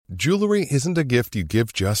Jewelry isn't a gift you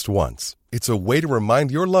give just once. It's a way to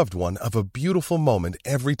remind your loved one of a beautiful moment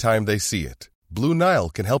every time they see it. Blue Nile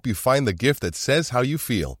can help you find the gift that says how you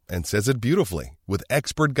feel and says it beautifully, with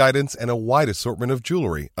expert guidance and a wide assortment of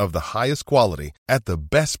jewelry of the highest quality at the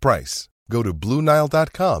best price. Go to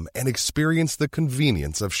BlueNile.com and experience the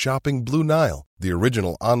convenience of shopping Blue Nile, the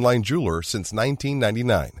original online jeweler since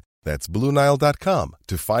 1999. That's BlueNile.com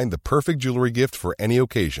to find the perfect jewelry gift for any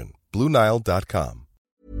occasion. BlueNile.com.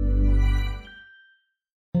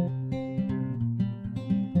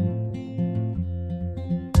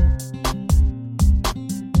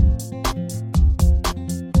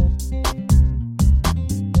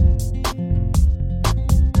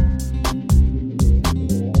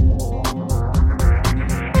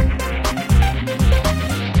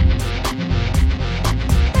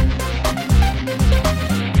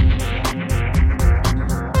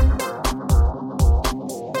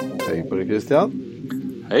 Christian.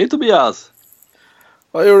 Hej Tobias.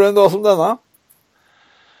 Vad gör du en dag som denna?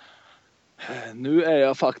 Nu är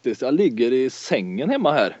jag ligger i sängen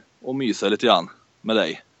hemma här och myser lite grann med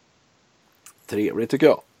dig. Trevligt tycker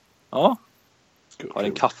jag. Ja. Har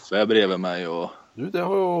en kaffe bredvid mig och... Du, det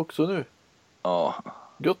har jag också nu. Ja.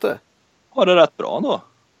 Gött det. Har det rätt bra då?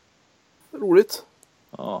 Roligt.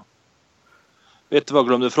 Ja. Vet du vad jag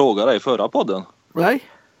glömde fråga dig i förra podden? Nej.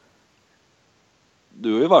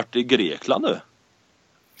 Du har ju varit i Grekland nu.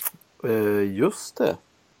 Just det.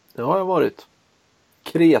 Det har jag varit.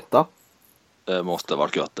 Kreta. Det måste ha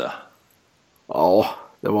varit gött det. Ja,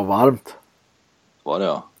 det var varmt. Var det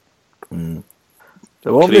ja? Mm. Det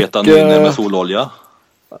var Kreta mycket... inne med sololja.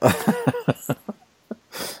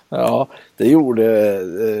 Ja, det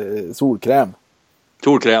gjorde solkräm.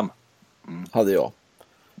 Solkräm. Hade jag.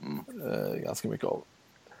 Ganska mycket av.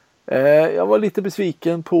 Jag var lite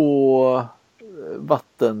besviken på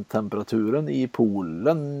vattentemperaturen i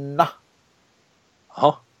poolerna.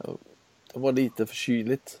 Ja. Det var lite för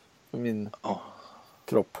kyligt för min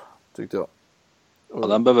kropp, tyckte jag. Ja,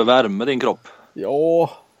 den behöver värme din kropp.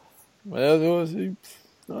 Ja, men jag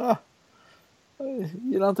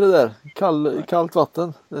gillar inte det där. Kallt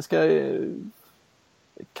vatten. Det ska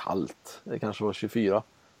kallt. Det kanske var 24.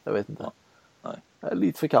 Jag vet inte. Ja. Nej. Det är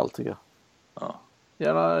lite för kallt tycker jag. Ja.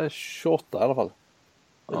 Gärna 28 i alla fall.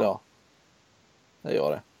 Idag. Ja. Det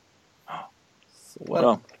gör det. Så är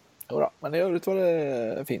Bra. det. Ja, men i övrigt var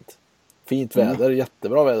det fint. Fint väder.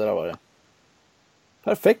 Jättebra väder var det.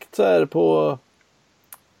 Perfekt så här på...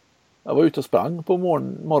 Jag var ute och sprang på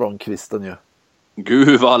morgonkvisten ju.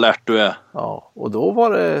 Gud vad alert du är. Ja, och då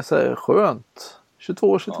var det så här skönt.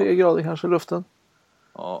 22-23 grader kanske i luften.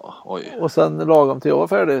 Ja, oj. Och sen lagom till jag var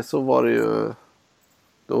färdig så var det ju...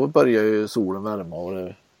 Då började ju solen värma och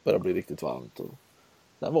det började bli riktigt varmt. Och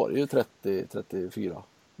sen var det ju 30-34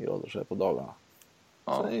 grader så här på dagarna.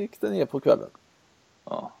 Ja. Sen gick det ner på kvällen.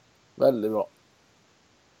 Ja. Väldigt bra.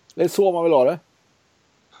 Det är så man vill ha det.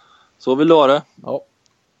 Så vill du ha det. Ja.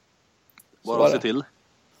 Bara se till.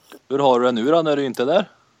 Hur har du det nu då när du inte är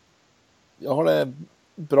där? Jag har det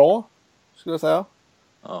bra, skulle jag säga.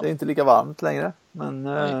 Ja. Det är inte lika varmt längre. Men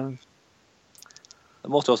det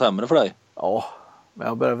måste vara sämre för dig. ja, men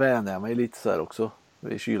jag börjar vänja mig lite så här också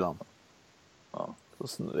vid kylan. Ja.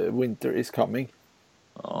 Så winter is coming.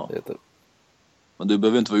 Ja. Det heter. Men du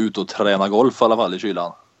behöver inte vara ute och träna golf i alla fall i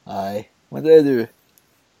kylan. Nej, men det är du.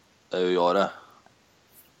 Det är ju jag det.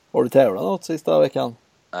 Har du tävlat något sista veckan?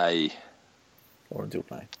 Nej. Det har du inte gjort,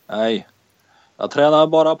 nej. Nej. Jag tränar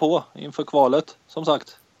bara på inför kvalet, som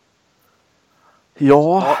sagt.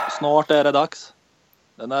 Ja. Snart är det dags.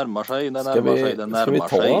 Det närmar sig, Ska vi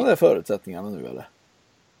ta de där förutsättningarna nu eller?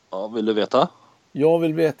 Ja, vill du veta? Jag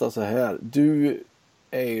vill veta så här. Du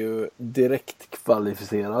är ju direkt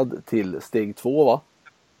kvalificerad till steg 2, va?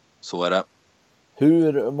 Så är det.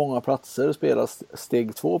 Hur många platser spelas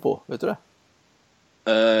steg 2 på? Vet du det?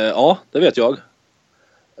 Ja, det vet jag.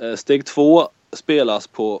 Steg 2 spelas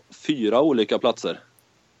på 4 olika platser.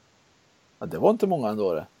 Ja, det var inte många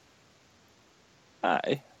ändå det.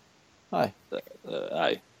 Nej. Nej.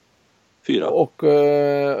 Nej. 4. Och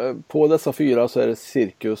på dessa 4 så är det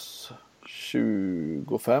cirkus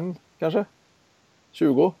 25 kanske?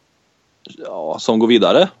 20? Ja, som går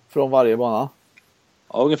vidare. Från varje bana?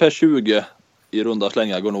 Ja, ungefär 20 i runda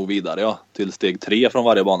slängar går nog vidare, ja. Till steg 3 från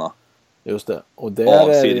varje bana. Just det. Och där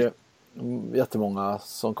är det jättemånga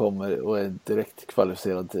som kommer och är direkt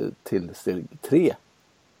kvalificerade till steg 3.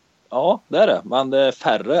 Ja, det är det. Men det är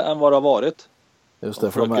färre än vad det har varit. Just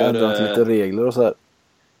det, för de har ändrat lite regler och så här.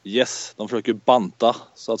 Yes, de försöker banta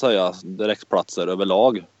så att säga direktplatser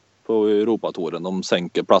överlag på Europatouren. De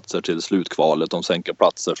sänker platser till slutkvalet. De sänker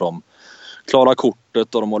platser som klarar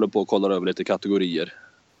kortet och de håller på att kolla över lite kategorier.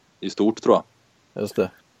 i stort tror jag. Just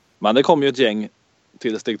det. Men det kommer ju ett gäng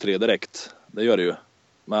till steg 3 direkt. Det gör det ju.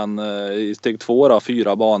 Men i steg 2 då,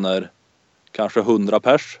 4 banor, kanske 100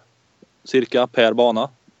 pers cirka per bana.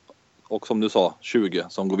 Och som du sa, 20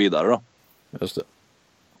 som går vidare då. Just det.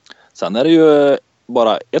 Sen är det ju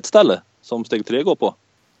bara ett ställe som steg 3 går på.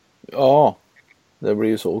 Ja, det blir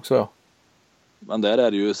ju så också, ja. Men där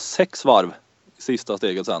är det ju 6 varv i sista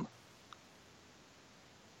steget sen.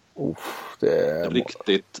 Det är,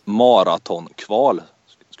 Riktigt maratonkval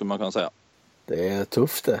skulle man kunna säga. det är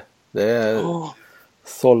tufft det. Det är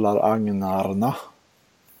Sollaragnarna.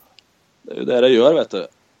 Det är ju det gör, vet du.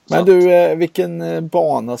 Så Men du, vilken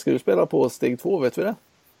bana ska du spela på steg 2, vet vi det?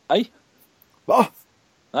 Nej, Va?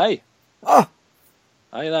 nej, Ah!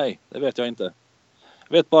 nej, det vet jag inte.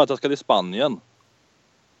 Jag vet bara att jag ska till Spanien.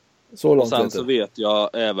 Så Och långt sen vet så du. vet jag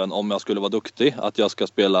även om jag skulle vara duktig att jag ska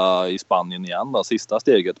spela i Spanien igen då, sista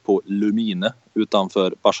steget på Lumine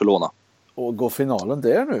utanför Barcelona. Och går finalen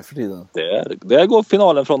där nu för tiden? Där går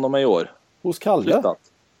finalen från och med i år. Hos Kalle? Flyttat.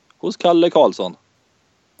 Hos Kalle Karlsson.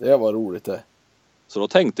 Det var roligt det. Så då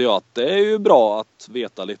tänkte jag att det är ju bra att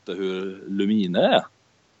veta lite hur Lumine är.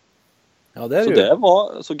 Ja, det är Så det ju. det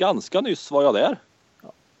var så ganska nyss var jag där.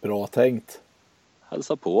 Bra tänkt.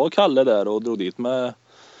 Hälsa på Kalle där och drog dit med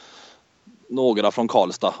några från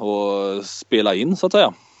Karlstad och spela in så att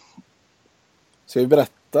säga. Ska vi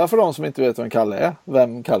berätta för de som inte vet vem Kalle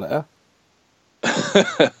är?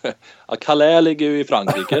 Ja, Calais ligger ju i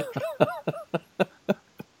Frankrike.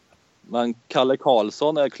 Men Kalle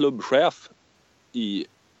Karlsson är klubbchef i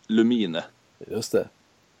Lumine. Just det.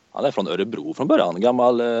 Han är från Örebro från början.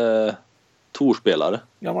 Gammal torspelare.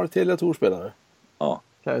 Gammal Telia Torspelare. Ja,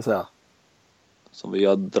 Kan jag säga. som vi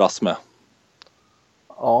har dras med.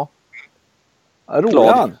 Ja. Rolig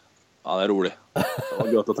Glad. han. Ja, det är rolig. Det var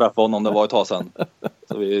gött att träffa honom. Det var ett tag sedan.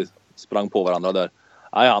 Så vi sprang på varandra där.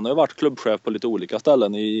 Nej, han har ju varit klubbchef på lite olika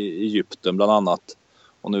ställen i Egypten bland annat.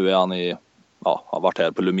 Och nu är han har varit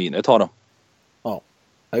här på Lumine ett tag då. Ja.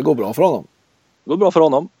 Det går bra för honom. Det går bra för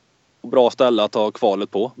honom. Och bra ställe att ta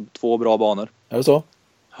kvalet på. 2 bra banor. Är det så?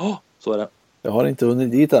 Ja, så är det. Jag har inte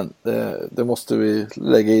hunnit dit än. Det måste vi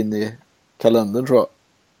lägga in i kalendern tror jag.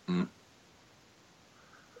 Mm.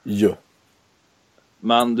 Ja.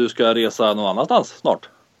 Men du ska resa någon annanstans snart?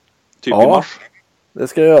 Typ Ja. i mars. Det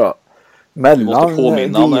ska jag göra. Du måste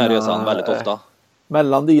påminna om den här resan väldigt ofta.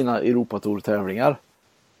 Mellan dina Europatour-tävlingar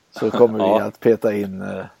så kommer Ja. vi att peta in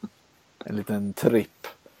en liten tripp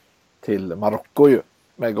till Marocko ju,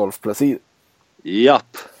 med Golf Plaisir.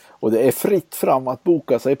 Japp. Och det är fritt fram att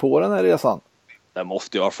boka sig på den här resan. Det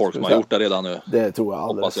måste ju vara folk som har gjort det redan nu. Det tror jag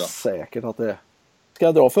alldeles Hoppas jag. säkert att det är. Ska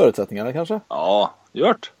jag dra förutsättningarna kanske? Ja,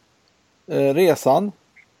 gjort. Resan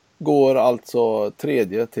går alltså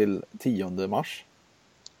 3 till 10 mars.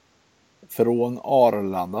 Från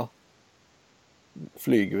Arlanda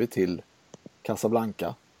flyger vi till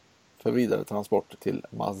Casablanca för vidare transport till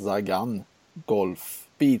Mazagan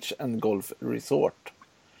Beach and Golf Resort.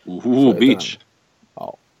 Oho, beach.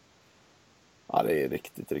 Ja, det är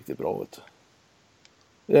riktigt, riktigt bra. Vet du.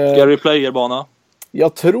 Scary player-bana.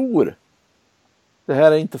 Jag tror, det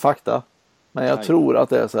här är inte fakta, men jag Nej. tror att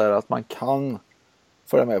det är så här att man kan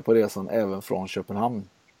följa med på resan även från Köpenhamn.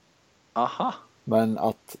 Aha. Men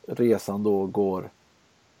att resan då går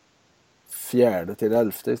 4 till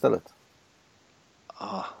 11 istället.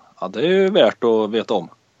 Ja, det är ju värt att veta om.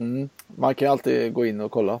 Man kan ju alltid gå in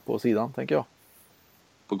och kolla på sidan, tänker jag.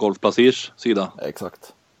 På Golf Plaisirs sida.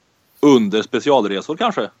 Exakt. Under specialresor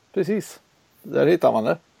kanske. Precis. Där hittar man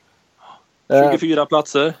det. 24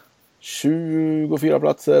 platser. 24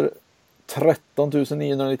 platser. 13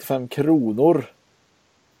 995 kronor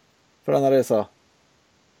för denna resa.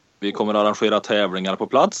 Vi kommer att arrangera tävlingar på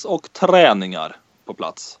plats och träningar på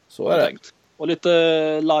plats. Så är det. Tänkt. Och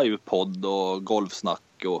lite livepodd och golfsnack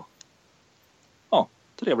och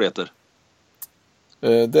trevligheter.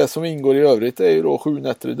 Det som ingår i övrigt är ju då 7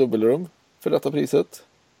 nätter i dubbelrum för detta priset.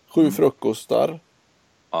 7 frukostar.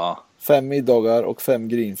 Ja, 5 middagar och 5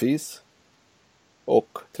 greenfees.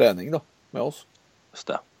 Och träning då med oss. just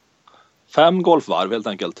det. 5 golfvarv helt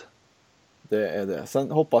enkelt. Det är det.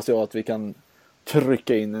 Sen hoppas jag att vi kan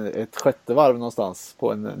trycka in ett 6:e varv någonstans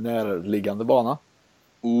på en närliggande bana.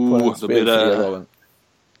 På den Då blir spelfria dagen.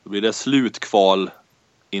 det slutkval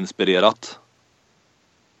inspirerat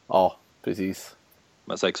Ja, precis.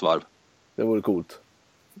 med 6 varv. Det vore coolt.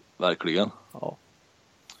 Verkligen. Ja,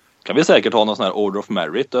 Kan vi säkert ha någon sån här order of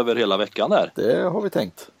merit över hela veckan där. det har vi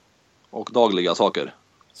tänkt. Och dagliga saker.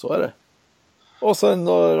 Så är det. Och sen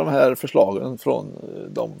då de här förslagen från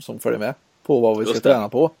de som följer med på vad vi ska Just det. träna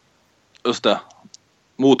på. Just det.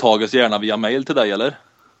 Mottages gärna via mail till dig eller?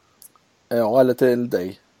 Ja, eller till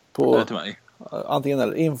dig. på till mig. antingen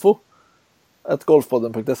eller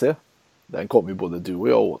info@golfpodden.se. Den kommer ju både du och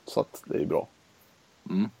jag åt, så att det är bra.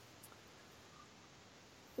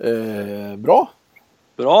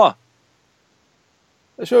 Bra.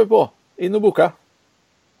 Det kör vi på. In och boka.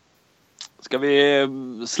 Ska vi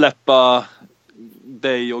släppa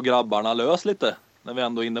dig och grabbarna lös lite när vi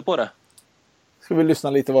ändå är inne på det? Ska vi lyssna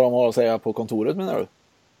lite vad de har att säga på kontoret, menar du?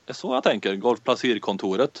 Det är så jag tänker.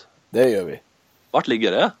 Golfplacirkontoret. Det gör vi. Vart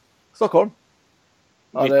ligger det? Stockholm.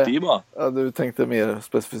 Mitt i bara. Ja, du tänkte mer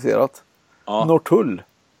specificerat. Ja. Norrtull.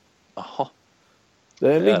 Jaha.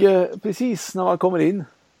 Det ligger precis när man kommer in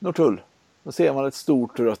Norrtull. Då ser man ett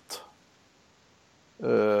stort rött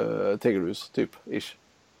tegelhus, typ, ish.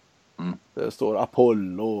 Det står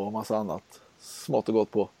Apollo och massa annat smått och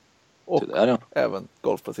gott på. Och Det där, ja. även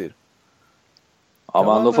golfplacir.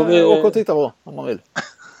 Ja, men då får vi åka och titta på om man vill.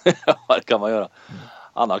 Ja, det kan man göra.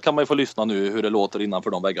 Annars kan man ju få lyssna nu hur det låter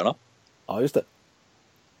innanför de väggarna. Ja, just det.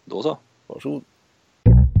 Då så. Varsågod.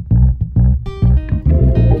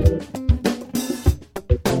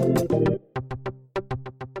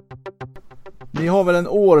 Ni har väl en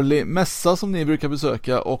årlig mässa som ni brukar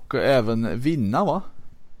besöka och även vinna, va?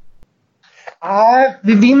 Nej,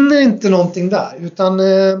 vi vinner inte någonting där. Utan,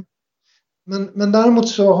 men däremot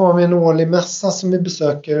så har vi en årlig mässa som vi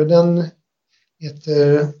besöker. Och den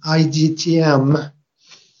heter IGTM.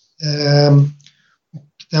 Och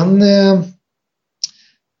den...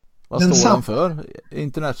 Vad står den för?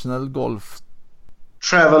 International Golf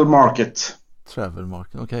Travel Market. Travel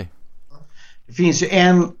Market, okej. Det finns ju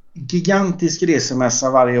en gigantisk resemässa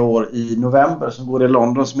varje år i november som går i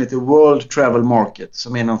London som heter World Travel Market,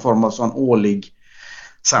 som är någon form av sån årlig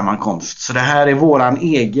sammankomst. Så det här är våran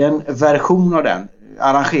egen version av den.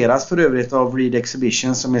 Arrangeras för övrigt av Reed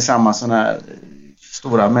Exhibition som är samma sån här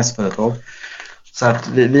stora mässföretag. Så att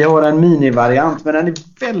vi har en minivariant, men den är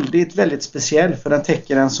väldigt, väldigt speciell för den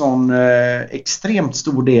täcker en sån extremt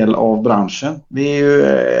stor del av branschen. Vi är ju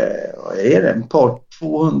ett par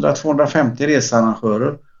 200-250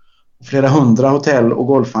 researrangörer och flera hundra hotell- och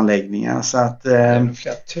golfanläggningar. Så att,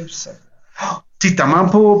 flera tusen. Tittar man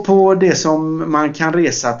på det som man kan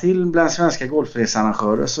resa till bland svenska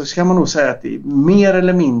golfresearrangörer så ska man nog säga att det är mer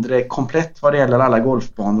eller mindre komplett vad det gäller alla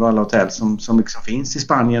golfbanor och alla hotell som liksom finns i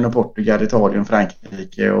Spanien och Portugal, Italien,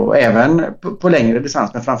 Frankrike och även på längre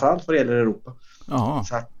distans, men framförallt vad det gäller Europa. Jaha.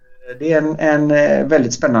 Så att det är en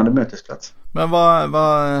väldigt spännande mötesplats. Men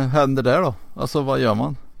vad händer där då? Alltså vad gör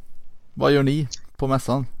man? Vad gör ni på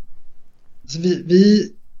mässan? Alltså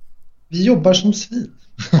vi jobbar som svin.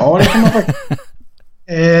 Ja, det kan man faktiskt.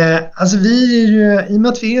 Alltså vi är ju, i och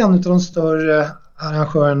med att vi är en av de större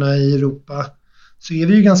arrangörerna i Europa, så är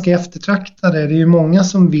vi ju ganska eftertraktade. Det är ju många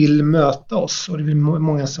som vill möta oss och det är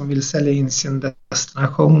många som vill sälja in sin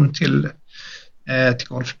destination till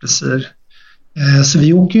golfplacir. Så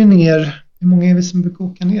vi åker ju ner. Hur många är vi som brukar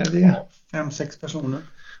åka ner? Det är 5-6 personer.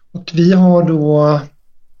 Och vi har då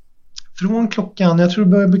från klockan, jag tror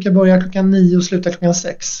det brukar börja klockan 9 och sluta klockan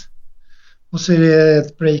 6. Och så är det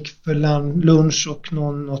ett break för lunch och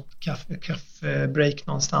något kaffebreak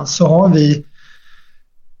någonstans. Så har vi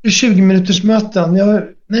 20 minuters möten. Vi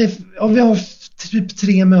har typ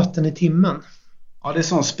 3 möten i timmen. Ja, det är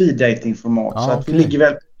sån speed dating format. Ja, så att vi ligger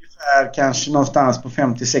väl ungefär kanske någonstans på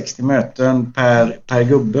 50-60 möten per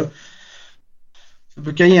gubbe. Vi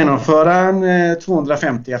brukar genomföra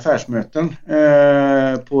 250 affärsmöten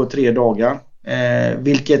på 3 dagar.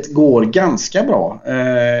 Vilket går ganska bra.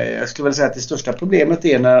 Jag skulle väl säga att det största problemet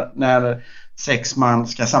är när 6 man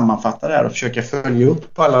ska sammanfatta det här och försöka följa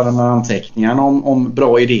upp på alla de här anteckningarna om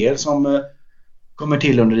bra idéer som kommer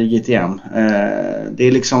till under IGTM. Det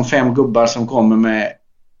är liksom 5 gubbar som kommer med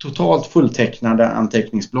totalt fulltecknade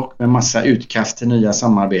anteckningsblock med massa utkast till nya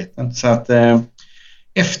samarbeten. Så att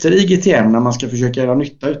efter IGTM, när man ska försöka göra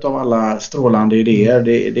nytta av alla strålande idéer,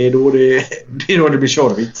 det är då det blir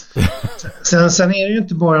tjorvigt. Sen är det ju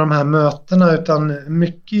inte bara de här mötena, utan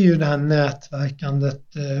mycket är ju det här nätverkandet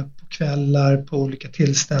på kvällar, på olika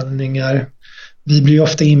tillställningar. Vi blir ju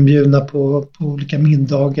ofta inbjudna på olika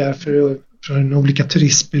middagar från olika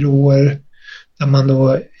turistbyråer, där man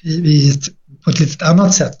då på ett lite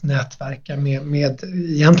annat sätt nätverkar med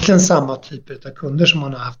egentligen samma typer av kunder som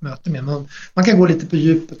man har haft möte med. Man kan gå lite på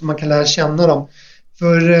djupet och man kan lära känna dem.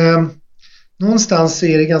 För någonstans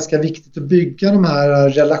är det ganska viktigt att bygga de här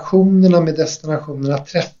relationerna med destinationerna, att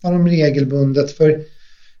träffa dem regelbundet. För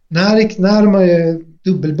när de är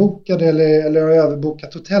dubbelbokade eller har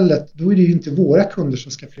överbokat hotellet, då är det ju inte våra kunder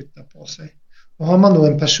som ska flytta på sig. Och har man då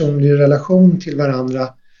en personlig relation till varandra,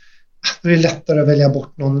 då är det lättare att välja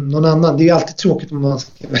bort någon annan. Det är alltid tråkigt om man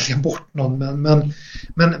ska välja bort någon,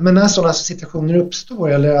 men när sådana situationer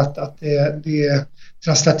uppstår eller att det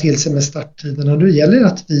trasslar till sig med starttiderna, då gäller det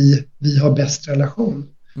att vi har bäst relation.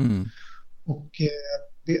 Och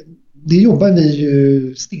det jobbar vi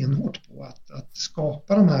ju stenhårt på, att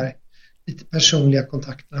skapa de här lite personliga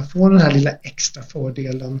kontakterna, få den här lilla extra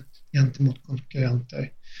fördelen gentemot konkurrenter.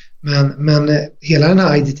 Men hela den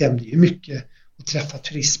här IDTM, det är ju mycket att träffa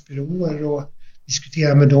turistbyråer och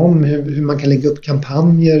diskutera med dem hur man kan lägga upp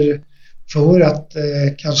kampanjer för att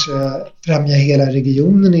kanske främja hela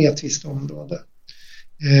regionen i ett visst område.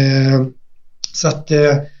 Så att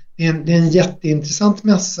det är en jätteintressant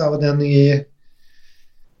mässa, och den är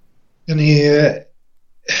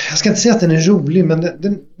jag ska inte säga att den är rolig, men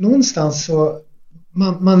den någonstans så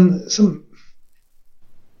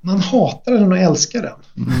man hatar den och älskar den.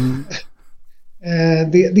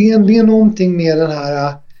 Det är någonting med den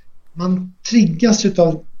här, man triggas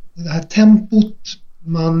utav det här tempot,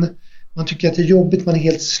 man tycker att det är jobbigt, man är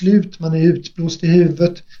helt slut, man är utblåst i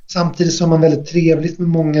huvudet, samtidigt som man väldigt trevligt med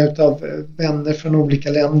många utav vänner från olika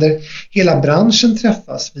länder. Hela branschen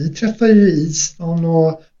träffas. Vi träffar ju Easton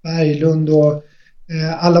och Berglund och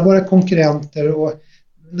alla våra konkurrenter, och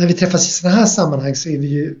när vi träffas i sådana här sammanhang så är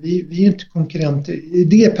vi är ju inte konkurrenter i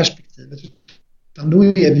det perspektivet, utan då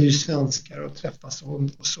är vi ju svenskar och träffas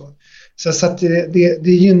och så. Så att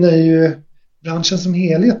det gynnar ju branschen som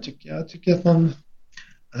helhet, tycker jag. Jag tycker att den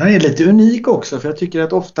är lite unik också, för jag tycker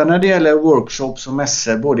att ofta när det gäller workshops och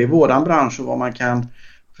mässor, både i våran bransch och vad man kan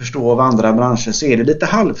förstå av andra branscher, så är det lite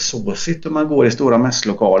halvsåsigt om man går i stora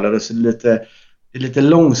mässlokaler, och så det är lite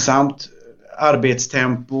långsamt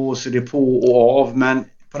arbetstempo, och så är det på och av. Men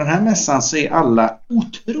på den här mässan så är alla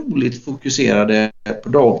otroligt fokuserade på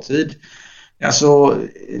dagtid. Alltså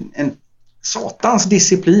en satans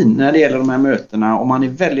disciplin när det gäller de här mötena, och man är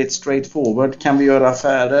väldigt straightforward. Kan vi göra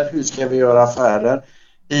affärer? Hur ska vi göra affärer?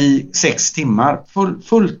 I 6 timmar.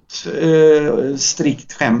 Fullt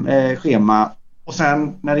strikt schema. Och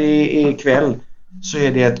sen när det är kväll så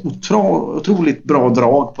är det ett otroligt bra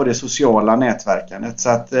drag på det sociala nätverkandet. Så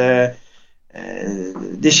att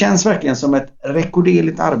det känns verkligen som ett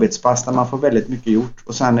rekorderligt arbetspass där man får väldigt mycket gjort,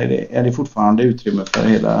 och sen är det fortfarande utrymme för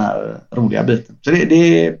hela den här roliga biten. Så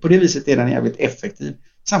på det viset är den jävligt effektiv,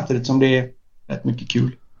 samtidigt som det är rätt mycket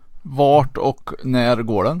kul. Vart och när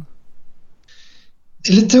går den?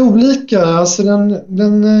 Det är lite olika. Alltså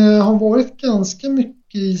den har varit ganska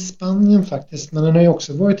mycket i Spanien faktiskt, men den har ju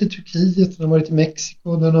också varit i Turkiet, den har varit i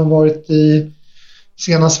Mexiko, den har varit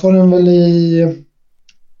senast var den väl i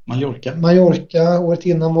Mallorca. Året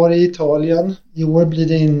innan var det i Italien. I år blir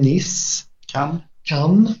det i Nice.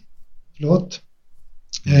 Cannes. Förlåt.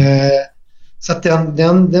 Så att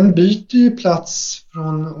den byter ju plats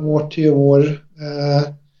från år till år.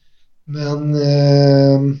 Men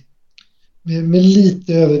med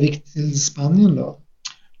lite övervikt till Spanien då.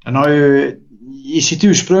 Den har ju i sitt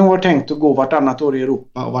ursprung varit tänkt att gå vartannat år i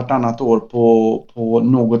Europa och vartannat år på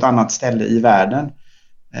något annat ställe i världen.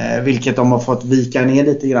 Vilket de har fått vika ner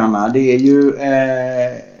lite grann. Det är ju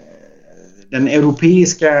den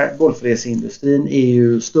europeiska golfreseindustrin är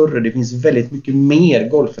ju större. Det finns väldigt mycket mer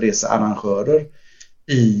golfresearrangörer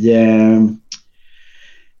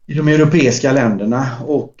i de europeiska länderna,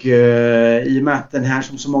 och i och med att den här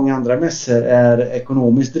som så många andra mässor är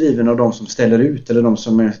ekonomiskt driven av de som ställer ut eller de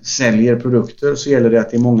som säljer produkter, så gäller det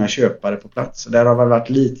att det är många köpare på plats. Där har det varit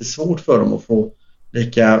lite svårt för dem att få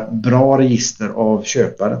lika bra register av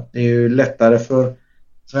köpare. Det är ju lättare för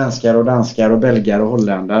svenskar och danskar och belgare och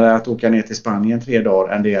holländare att åka ner till Spanien 3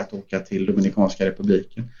 dagar än det är att åka till Dominikanska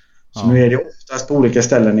republiken. Så nu är det oftast på olika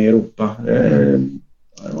ställen i Europa.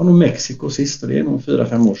 Det var nog Mexiko sist, och det är nog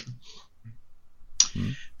 4-5 år sedan.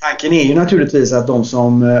 Tanken är ju naturligtvis att de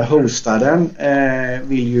som hostar den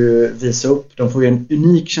vill ju visa upp. De får ju en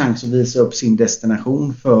unik chans att visa upp sin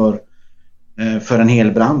destination för en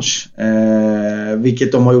hel bransch.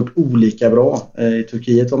 Vilket de har gjort olika bra. I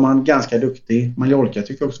Turkiet var man ganska duktig. Mallorca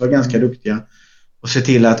tycker jag också var ganska duktiga. Och se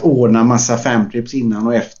till att ordna massa famtrips innan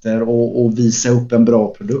och efter och visa upp en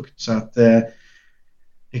bra produkt. Så att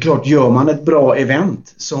det är klart, gör man ett bra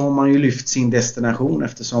event så har man ju lyft sin destination,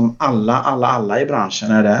 eftersom alla i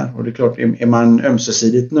branschen är där. Och det är klart, är man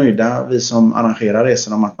ömsesidigt nöjda, vi som arrangerar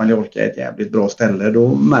resan, om att Mallorca är ett jävligt bra ställe,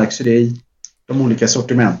 då märks det i de olika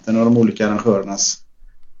sortimenten och de olika arrangörernas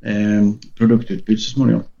produktutbud så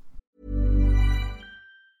småningom.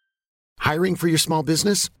 Hiring for your small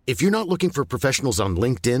business? If you're not looking for professionals on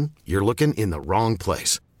LinkedIn, you're looking in the wrong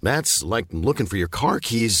place. That's like looking for your car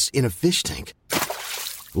keys in a fish tank.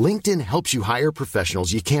 LinkedIn helps you hire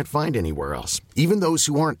professionals you can't find anywhere else, even those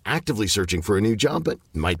who aren't actively searching for a new job but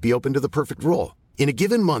might be open to the perfect role. In a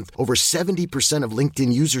given month, over 70% of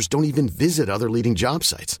LinkedIn users don't even visit other leading job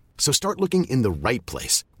sites. So start looking in the right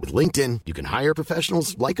place. With LinkedIn, you can hire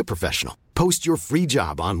professionals like a professional. Post your free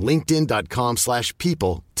job on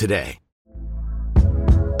linkedin.com/people today.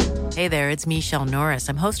 Hey there, it's Michelle Norris.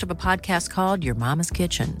 I'm host of a podcast called Your Mama's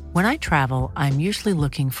Kitchen. When I travel, I'm usually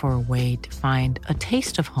looking for a way to find a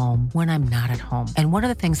taste of home when I'm not at home. And one of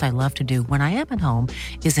the things I love to do when I am at home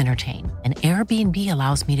is entertain. And Airbnb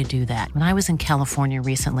allows me to do that. When I was in California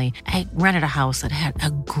recently, I rented a house that had a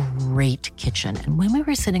great kitchen. And when we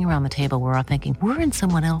were sitting around the table, we were all thinking, we're in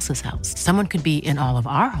someone else's house. Someone could be in all of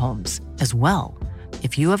our homes as well.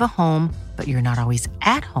 If you have a home, but you're not always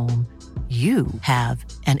at home, you have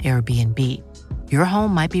an Airbnb. Your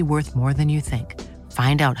home might be worth more than you think.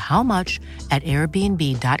 Find out how much at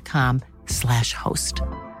airbnb.com/host.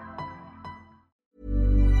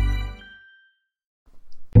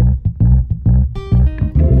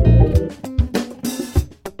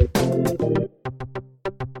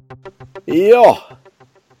 Ja,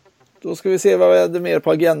 då ska vi se vad vi hade mer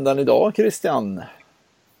på agendan idag, Christian.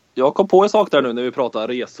 Jag kom på en sak där nu när vi pratar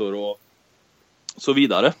resor och så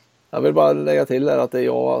vidare. Jag vill bara lägga till där att det är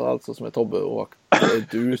jag alltså som är Tobbe och det är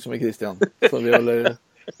du som är Christian. Så vi håller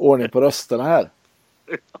ordning på rösterna här.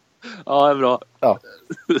 Ja, det är bra. Ja.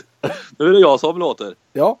 Nu är det jag som låter.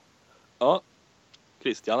 Ja. Ja,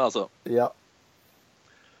 Christian alltså. Ja.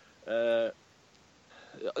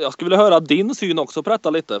 Jag skulle vilja höra din syn också på detta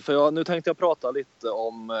lite. För nu tänkte jag prata lite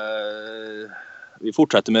om... vi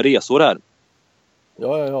fortsätter med resor här.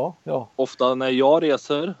 Ja. Ofta när jag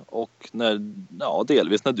reser och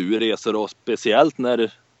delvis när du reser och speciellt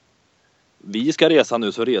när vi ska resa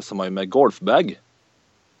nu så reser man ju med golfbag.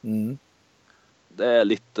 Mm. Det är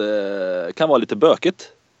lite, kan vara lite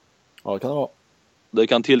bökigt. Ja, det kan det vara. Det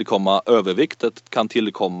kan tillkomma övervikt, det kan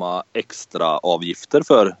tillkomma extra avgifter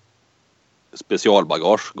för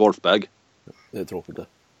specialbagage, golfbag. Det är tråkigt det.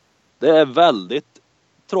 Det är väldigt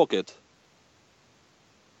tråkigt.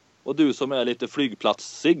 Och du som är lite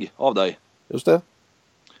flygplatsig av dig. Just det.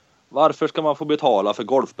 Varför ska man få betala för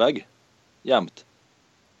golfbag jämt?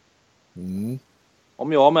 Mm.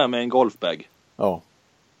 Om jag har med mig en golfbag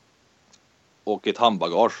och ett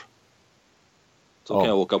handbagage så kan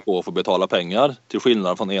jag åka på och få betala pengar till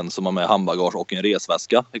skillnad från en som har med handbagage och en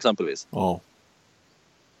resväska exempelvis. Ja.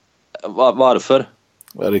 Varför?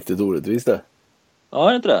 Det är riktigt orättvist det. Ja, är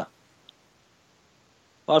det inte det?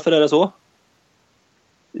 Varför är det så?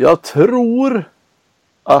 Jag tror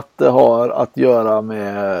att det har att göra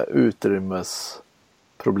med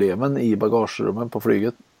utrymmesproblemen i bagagerummen på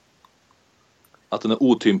flyget. Att den är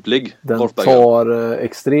otymplig? Den tar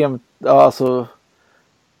extremt... Alltså,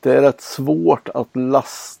 det är rätt svårt att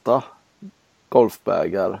lasta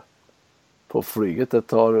golfbagar på flyget. Det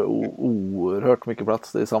tar oerhört mycket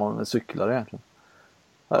plats. Det är samma med cyklar egentligen.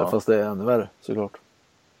 Fast det är ännu värre såklart.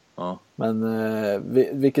 Ja. Men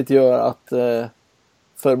vilket gör att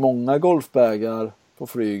för många golfbagar på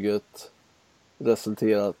flyget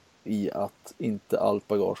resulterar i att inte allt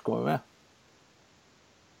bagage kommer med.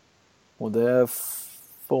 Och det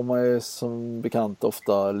får man ju som bekant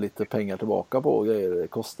ofta lite pengar tillbaka på och grejer. Det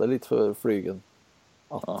kostar lite för flygen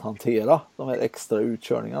att hantera de här extra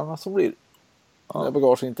utkörningarna som blir när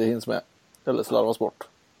bagage inte hinns med eller slarvas bort.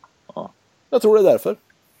 Ja. Jag tror det är därför.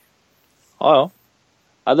 Ja,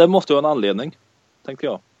 det måste ju ha en anledning, tänkte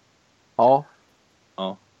jag. Ja.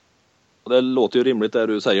 Och det låter ju rimligt det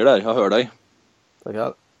du säger där, jag hör dig.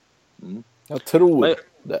 Tackar. Jag tror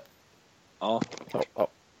det. Ja.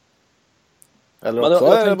 Eller också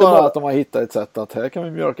är det bara att de har hittat ett sätt att här kan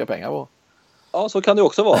vi mjölka pengar på. Ja, så kan det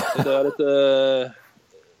också vara. Det är lite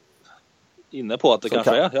inne på att det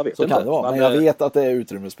kanske är. Jag vet så inte. Kan det vara. Men jag vet att det är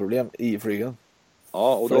utrymmesproblem i flygen.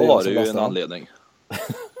 Ja, och då var det ju en anledning.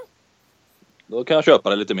 Då kan jag köpa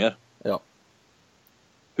det lite mer. Ja.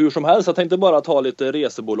 Hur som helst, jag tänkte bara ta lite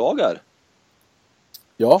resebolag här.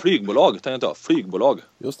 Ja. Flygbolag, tänkte jag. Flygbolag.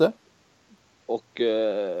 Just det. Och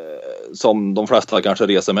som de flesta kanske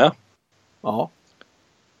reser med. Jaha.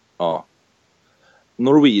 Ja.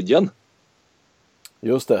 Norwegian.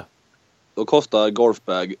 Just det. Då kostar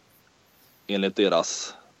golfbag enligt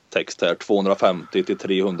deras text här 250 till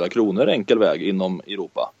 300 kronor enkel väg inom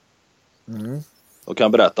Europa. Då kan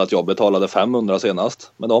jag berätta att jag betalade 500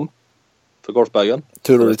 senast med dem för golfbagen.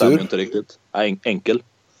 Tur och det stämmer retur? inte riktigt. Nej, enkel.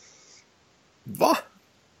 Va?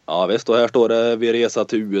 Ja visst, och här står det vid resa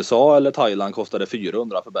till USA eller Thailand kostar det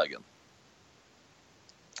 400 för bagen.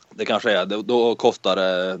 Det kanske är, då kostar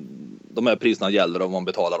det, de här priserna gäller om man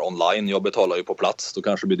betalar online. Jag betalar ju på plats, då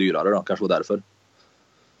kanske det blir dyrare då, kanske var därför.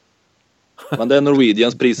 Men det är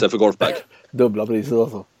Norwegians priser för golfbag. Dubbla priset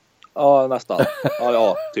alltså. Ja, nästan.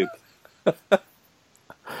 Ja, typ.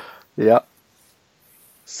 Ja.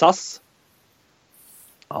 SAS.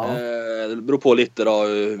 Ja. Det beror på lite då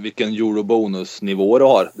vilken eurobonusnivå du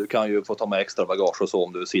har. Du kan ju få ta med extra bagage och så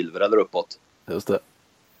om du är silver eller uppåt. Just det.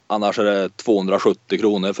 Annars är det 270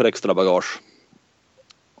 kronor för extra bagage.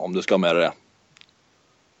 Om du ska med det.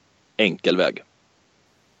 Enkel väg.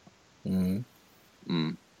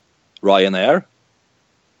 Ryanair.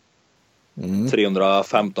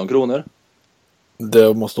 315 kronor.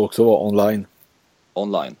 Det måste också vara online.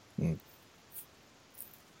 Online.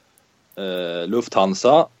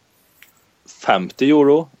 Lufthansa 50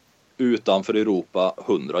 euro. Utanför Europa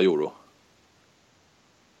 100 euro.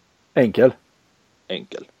 Enkel.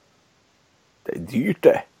 Det är dyrt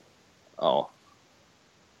det. Ja.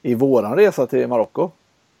 I våran resa till Marocko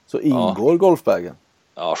så ingår golfbagen.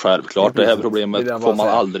 Ja, självklart. Det här problemet får man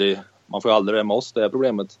aldrig. Man får aldrig det med oss, det här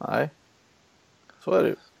problemet. Nej. Så är det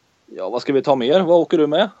ju. Ja, vad ska vi ta mer? Vad åker du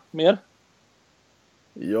med? Mer?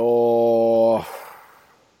 Ja.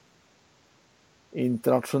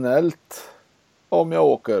 Internationellt. Om jag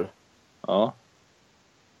åker. Ja.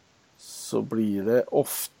 Så blir det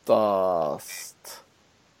oftast.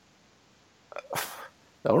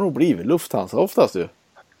 Det har nog blivit Lufthansa oftast ju.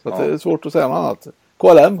 Så att det är svårt att säga något annat.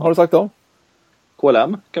 KLM, har du sagt om?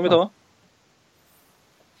 KLM kan vi ta.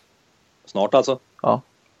 Snart alltså. Ja.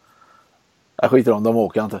 Jag skiter om, de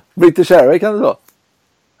åker inte. British Airways kan det ta.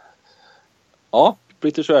 Ja,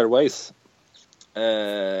 British Airways.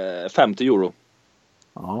 50 euro.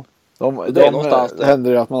 Ja. Det är någonstans det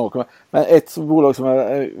händer ju att man åker med. Men ett bolag som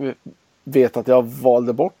jag vet att jag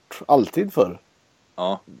valde bort alltid för.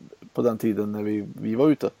 Ja. På den tiden när vi var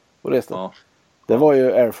ute och reste. Ja. Det var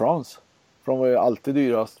ju Air France. För de var ju alltid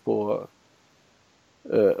dyrast på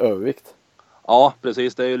övervikt. Ja,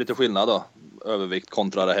 precis. Det är ju lite skillnad då. Övervikt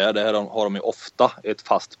kontra det här. Det här har de ju ofta ett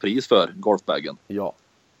fast pris för, golfbagen. Ja.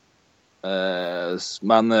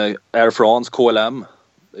 Men Air France, KLM,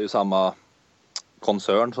 det är ju samma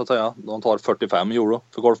koncern så att säga. De tar 45 euro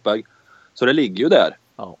för golfbag. Så det ligger ju där.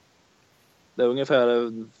 Ja. Det är ungefär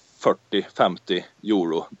 40-50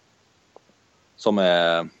 euro som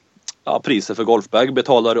är priset för golfbag.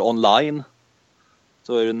 Betalar du online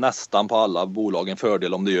så är det nästan på alla bolag en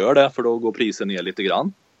fördel om du gör det, för då går priset ner lite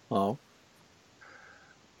grann. Ja.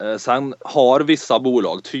 Sen har vissa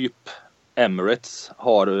bolag, typ Emirates,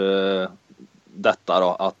 har detta då,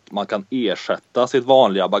 att man kan ersätta sitt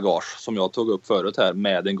vanliga bagage som jag tog upp förut här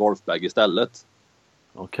med en golfbag istället.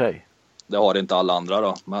 Okej. Det har inte alla andra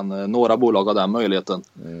då, men några bolag har den möjligheten.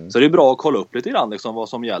 Så det är bra att kolla upp lite grann liksom vad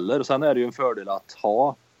som gäller. Sen är det ju en fördel att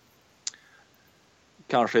ha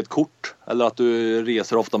kanske ett kort, eller att du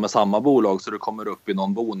reser ofta med samma bolag så du kommer upp i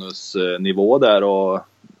någon bonusnivå där och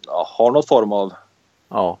har något form av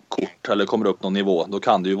kort eller kommer upp någon nivå. Då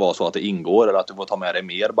kan det ju vara så att det ingår eller att du får ta med dig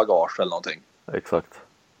mer bagage eller någonting. Exakt.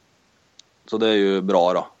 Så det är ju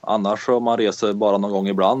bra då. Annars om man reser bara någon gång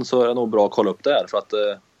ibland så är det nog bra att kolla upp det här, för att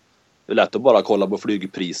det är lätt att bara kolla på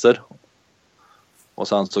flygpriser. Och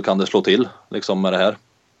sen så kan det slå till liksom med det här.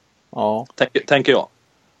 Ja. Tänker jag.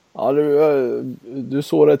 Ja, du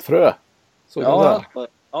sår ett frö. Så ja,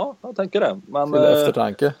 jag tänker det. Men till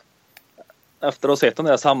eftertanke. Efter att ha sett den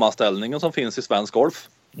där sammanställningen som finns i Svensk Golf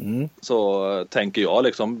så tänker jag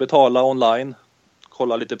liksom betala online,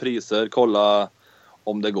 kolla lite priser, kolla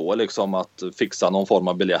om det går liksom att fixa någon form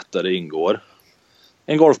av biljett där det ingår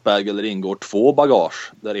en golfbag eller ingår 2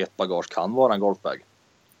 bagage där ett bagage kan vara en golfbag.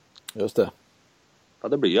 Just det. Ja,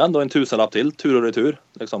 det blir ju ändå en 1000-lapp till tur och retur.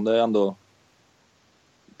 Liksom, det är ändå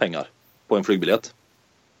pengar på en flygbiljett.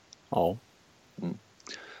 Ja.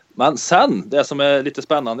 Men sen, det som är lite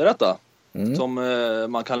spännande i detta som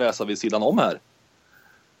man kan läsa vid sidan om här,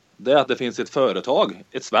 det är att det finns ett företag,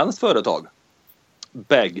 ett svenskt företag,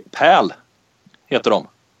 Bagpal heter de.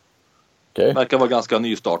 Okay. Verkar vara ganska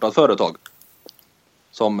nystartat företag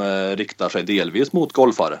som riktar sig delvis mot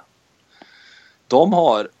golfare. De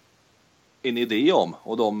har en idé om,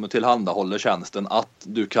 och de tillhandahåller tjänsten, att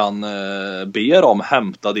du kan be dem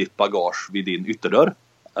hämta ditt bagage vid din ytterdörr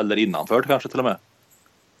eller innanför kanske till och med.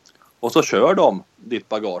 Och så kör de ditt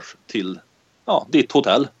bagage till ditt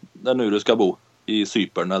hotell där nu du ska bo i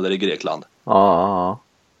Cypern eller i Grekland. Ja.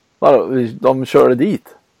 De kör det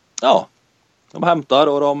dit? Ja, de hämtar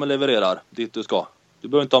och de levererar dit du ska. Du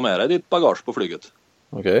behöver inte ha med dig ditt bagage på flyget.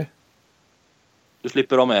 Okej. Du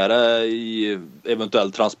slipper ha med det i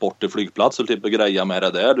eventuell transport till flygplats. Du slipper greja med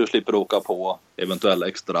det där. Du slipper åka på eventuella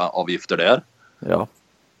extra avgifter där. Ja.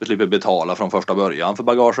 Du slipper betala från första början för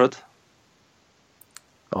bagaget.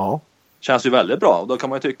 Ja. Känns ju väldigt bra. Och då kan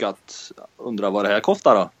man ju tycka att undra vad det här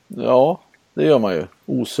kostar då. Ja, Det gör man ju.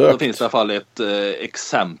 Osökt. Då finns det i alla fall ett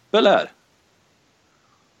exempel här.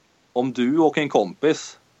 Om du och en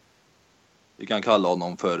kompis, vi kan kalla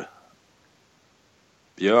honom för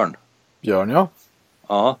Björn. Björn, ja.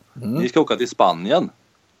 Ja, ni ska åka till Spanien.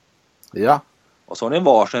 Ja. Och så har ni en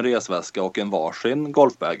varsin resväska och en varsin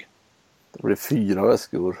golfbag. Det blir 4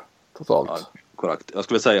 väskor totalt. Ja, korrekt. Jag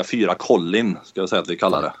skulle säga 4 Collin, ska jag säga att vi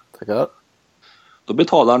kallar det. Tackar. Då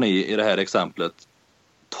betalar ni i det här exemplet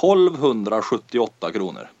 1278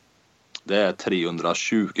 kronor. Det är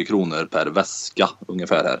 320 kronor per väska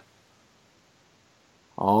ungefär här.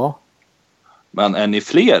 Ja. Men är ni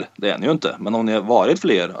fler? Det är ni ju inte. Men om ni har varit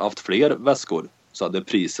fler, haft fler väskor, så hade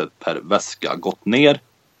priset per väska gått ner.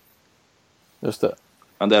 Just det.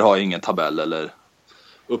 Men där har jag ingen tabell eller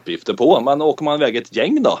uppgifter på. Men åker man iväg ett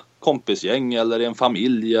gäng då, kompisgäng eller en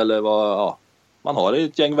familj eller vad, ja, man har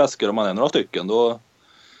ett gäng väskor och man är några stycken, då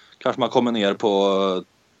kanske man kommer ner på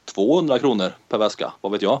 200 kronor per väska,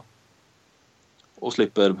 vad vet jag. Och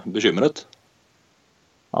slipper bekymret.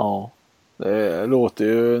 Ja. Det låter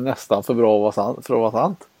ju nästan för bra för att vara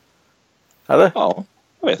sant. Eller? Ja,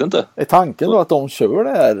 jag vet inte. Är tanken då att de kör det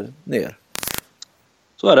här ner?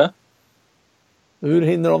 Så är det. Hur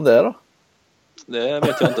hinner de det då? Det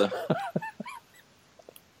vet jag inte.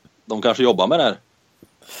 De kanske jobbar med det här.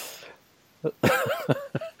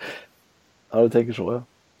 Ja, du tänker så,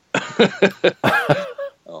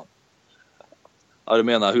 ja. Ja, du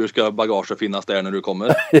menar, hur ska bagaget finnas där när du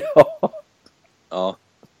kommer? Ja. Ja.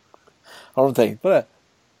 Har de tänkt på det?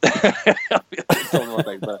 Jag vet inte om de har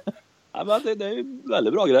tänkt på det. Ja, men det är en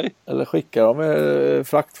väldigt bra grej. Eller skickar de med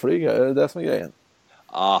fraktflyg? Är det som är grejen?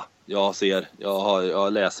 Ja, jag ser.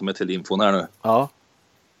 Jag läser mig till infon här nu. Ja.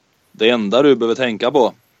 Det enda du behöver tänka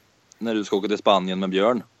på när du ska åka till Spanien med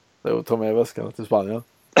Björn. Det är att ta med väskan till Spanien.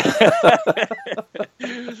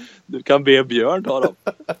 Du kan be Björn ta dem.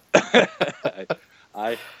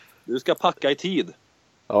 Nej, du ska packa i tid.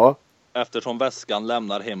 Ja. Eftersom väskan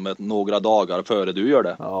lämnar hemmet några dagar före du gör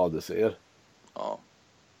det. Ja, du ser. Ja.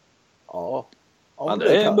 Ja. Men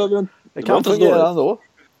det kan fungera ändå.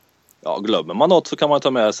 Ja, glömmer man något så kan man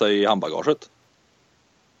ta med sig i handbagaget.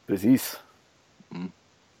 Precis.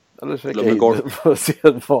 Eller checka in på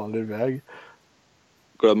sedvanlig väg.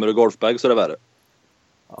 Glömmer du golfbag så är det värre.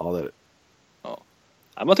 Ja, det är det. Ja.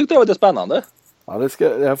 Ja, man tyckte det var lite spännande. Ja, det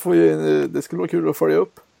skulle vara kul att följa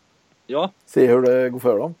upp. Ja. Se hur det går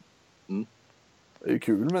för dem. Mm. Det är ju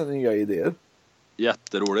kul med nya idéer.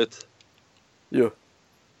 Jätteroligt.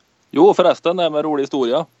 Jo, förresten, det med rolig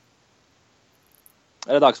historia.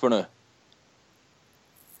 Är det dags för nu?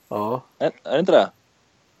 Ja. Är det inte det?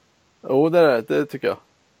 Jo, det tycker jag.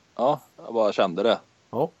 Ja, jag bara kände det.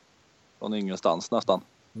 Ja. Från ingenstans nästan.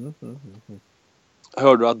 Mm.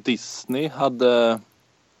 Hörde du att Disney hade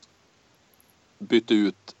bytt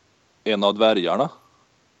ut en av dvärgarna?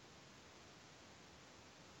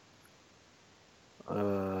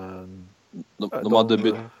 De hade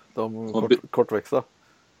bytt... kortväxta?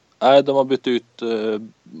 Nej, de har bytt ut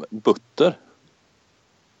Butter.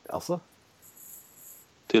 Alltså?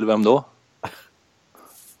 Till vem då?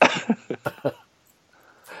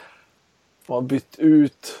 De har bytt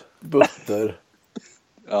ut Butter.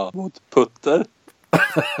 Ja, mot Putter.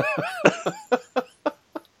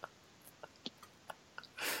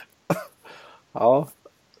 Ja.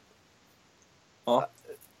 Ja.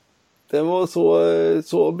 Det var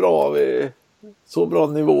så bra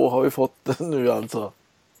nivå har vi fått nu alltså.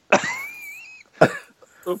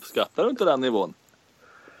 Uppskattar du inte den nivån?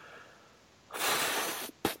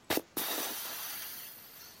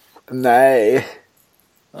 Nej.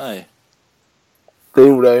 Det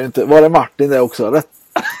gjorde jag ju inte. Var det Martin det också, eller?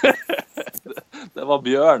 Det var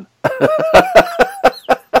Björn.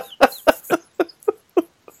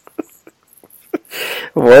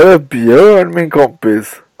 Var det Björn, min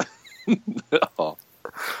kompis? Ja.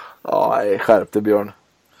 Ja, nej, skärp dig, Björn.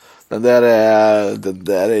 Den där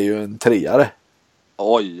är ju en treare.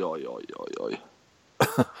 Oj.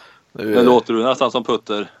 Nu låter du nästan som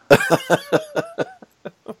Putter.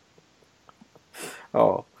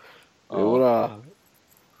 Ja. Jo,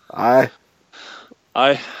 nej.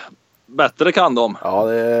 Nej, bättre kan de. Ja,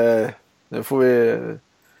 nu får vi...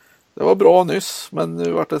 Det var bra nyss, men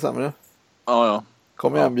nu vart det sämre. Ja.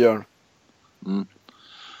 Kom igen, Björn. Mm.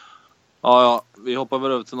 Ja, vi hoppar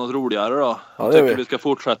väl över till något roligare då. Ja, jag tycker vi ska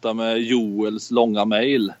fortsätta med Joels långa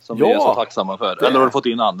mejl som vi är så tacksamma för. Eller har du fått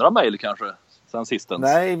in andra mejl kanske sen sistens?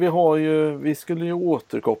 Nej, vi skulle ju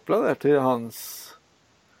återkoppla där till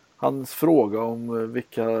hans fråga om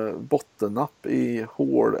vilka bottennapp i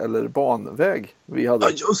hål eller banväg vi hade.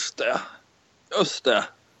 Ja, just det.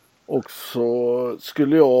 Och så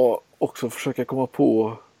skulle jag också försöka komma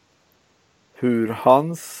på hur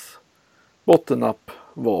hans bottennapp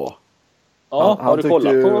var. Ja, Han har du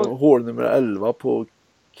kollat tyckte på? hål nummer 11 på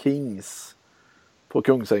Kings på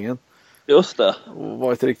Kungsängen. Just det. Och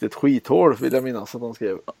var ett riktigt skithål, vill jag minnas att han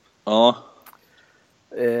skrev. Ja.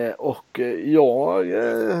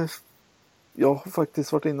 Jag har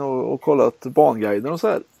faktiskt varit inne och kollat banguiden och så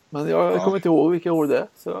här. Men jag kommer inte ihåg vilka hål det är.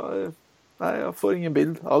 Så jag får ingen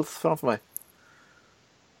bild alls framför mig.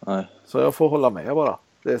 Nej. Så jag får hålla med bara.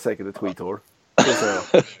 Det är säkert ett skithål.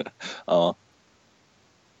 Ja.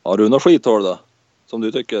 Har du något skithål då? Som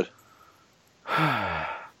du tycker?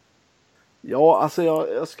 Ja, alltså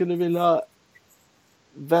jag skulle vilja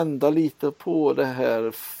vända lite på det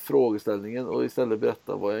här frågeställningen och istället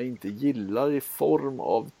berätta vad jag inte gillar i form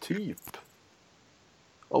av typ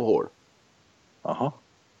av hål. Jaha.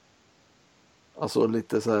 Alltså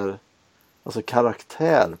lite så här, alltså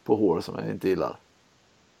karaktär på hål som jag inte gillar.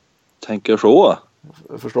 Tänker så?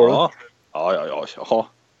 Förstår du? Ja.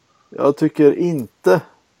 Jag tycker inte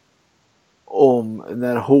om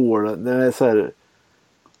när det är så här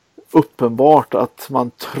uppenbart att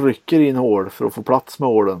man trycker in hål för att få plats med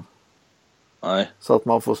hålen. Nej. Så att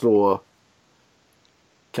man får slå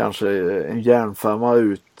kanske en järnfemma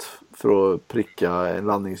ut för att pricka en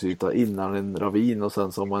landningsyta innan en ravin och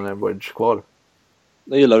sen så har man en wedge kvar.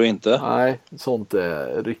 Det gillar du inte? Nej, sånt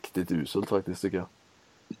är riktigt uselt faktiskt tycker jag.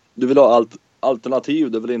 Du vill ha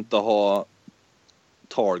alternativ, du vill inte ha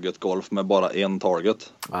target golf med bara en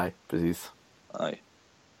target? Nej, precis. Nej.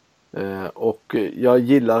 Och jag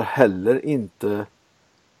gillar heller inte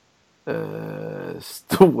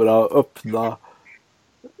stora öppna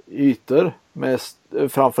ytor med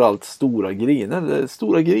framförallt stora griner.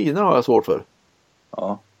 Stora griner har jag svårt för.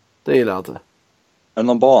 Ja. Det gillar jag inte. Är det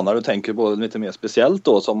någon bana du tänker på lite mer speciellt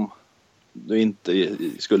då som du inte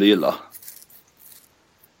skulle gilla?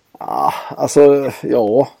 Alltså,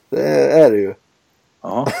 ja, det är det ju.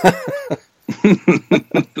 Ja.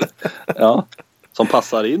 Ja. Som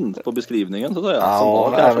passar in på beskrivningen så att säga.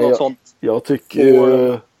 Ja, kanske något sånt. Jag tycker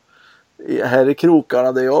ju, här i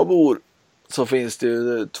krokarna där jag bor så finns det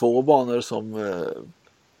ju 2 banor som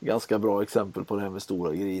ganska bra exempel på det här med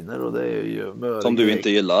stora griner och det är ju Mörge, som du inte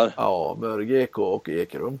gillar. Ja, Mörge EK och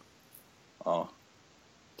Ekerum. Ja.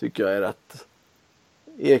 Tycker jag är rätt.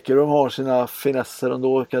 Ekerum har sina finesser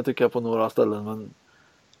ändå kan jag tycka på några ställen men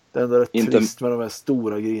det är ändå rätt trist med de här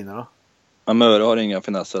stora grinerna. Men Mörge har inga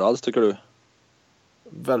finesser alls tycker du?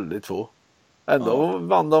 Väldigt få. Ändå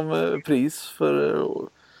vann de pris för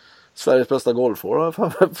Sveriges bästa golfhål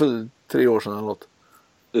för 3 år sedan eller något.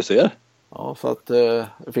 Du ser. Ja, så att det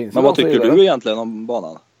finns. Men vad tycker du egentligen om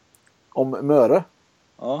banan? Om Möre?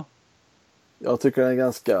 Ja. Jag tycker den är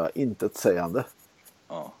ganska intetsägande.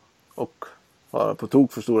 Ja. Och bara på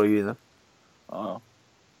tok för stora griner. Ja.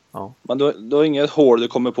 Men du har inget hål du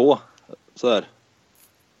kommer på så här.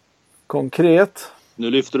 Konkret.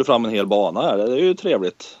 Nu lyfter du fram en hel bana här. Det är ju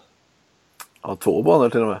trevligt. Ja, 2 banor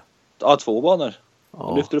till och med. Ja, 2 banor. Ja.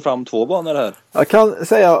 Nu lyfter du fram 2 banor här. Jag kan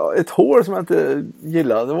säga ett hål som jag inte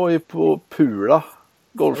gillade. Det var ju på Pula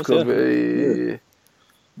golfklubb i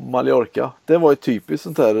Mallorca. Det var ett typiskt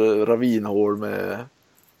sånt här ravinhål med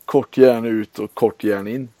kort järn ut och kort järn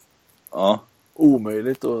in. Ja.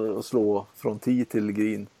 Omöjligt att slå från tee till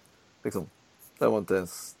green. Liksom. Det var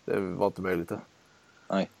inte möjligt det.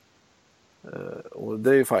 Nej. Och det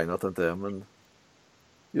är ju fint att det inte är, men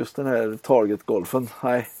just den här target-golfen,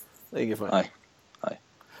 nej, det är inget fint. Nej.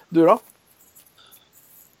 Du då?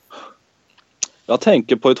 Jag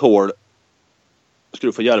tänker på ett hål. Ska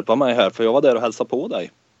du få hjälpa mig här, för jag var där och hälsade på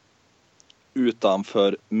dig.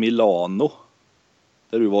 Utanför Milano.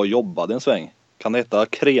 Där du var och jobbade en sväng. Kan det heta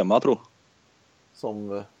Crema, tror jag?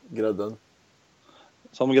 Som grädden.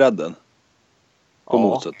 Som grädden. På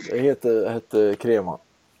moset. Det hette Crema.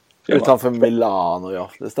 Utanför Milano,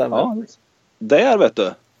 ja. Det stämmer. Ja. Där vet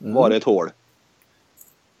du, var det ett hål.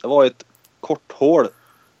 Det var ett kort hål.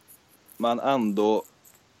 Men ändå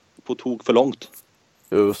på tok för långt.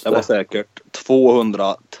 Just det. Det var säkert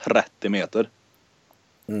 230 meter.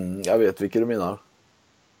 Jag vet vilka du menar.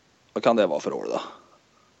 Vad kan det vara för hål då?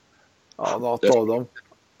 Ja, något av dem.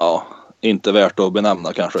 Ja, inte värt att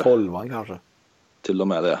benämna kanske. 12 kanske. Till och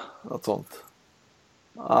med det. Något sånt.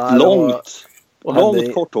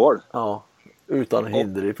 Långt kort hål. Ja, utan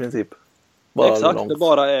hinder i princip. Exakt, långt. det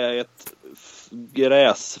bara är ett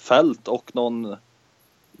gräsfält och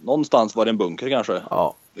någonstans var det en bunker kanske.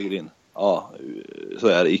 Ja. Ja, så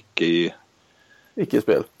är det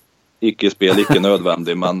icke-spel. Icke-spel, icke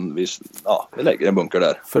nödvändig, men vi lägger en bunker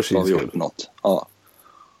där. För sin skull. Något. Ja.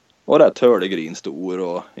 Och rätt hörlig green stor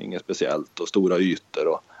och inget speciellt och stora ytor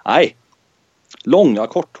och nej. Långa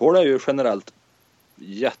korthål är ju generellt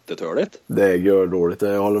jättetörligt. Det gör dåligt,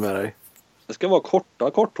 jag håller med dig. Det ska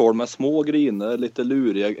vara korthål med små griner, lite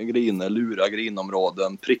luriga griner, luriga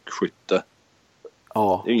grinområden, prickskytte.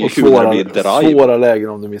 Ja, Det är ingen och kul när det blir drive. svåra lägen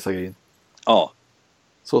om du missar green. Ja.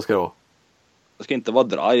 Så ska det vara. Det ska inte vara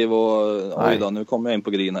drive och Nej. oj då, nu kommer jag in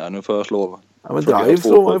på green här, nu får jag slå. Ja, men drive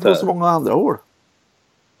slår man ju på så många andra hål.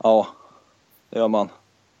 Ja, det gör man.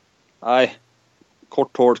 Nej,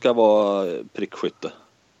 korthål ska vara prickskytte.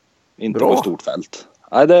 Inte Bra. på ett stort fält.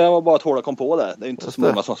 Nej, det var bara ett hål jag kom på det. Det är inte Just så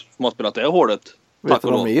många som har spelat det hålet. Vet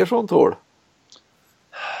du något mer sånt hål?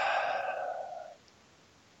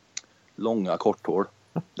 Långa korthål.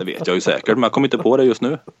 Det vet jag ju säkert, men jag kommer inte på det just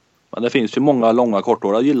nu. Men det finns ju många långa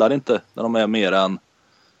korthål. Jag gillar inte när de är mer än...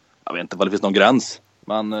 Jag vet inte vad det finns någon gräns.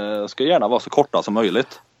 Men jag ska gärna vara så korta som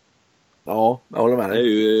möjligt. Ja, jag håller med Det är dig.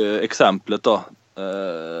 ju exemplet då.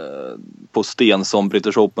 På Stensson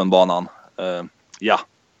British Open-banan. Ja.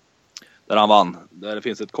 Där han vann. Där det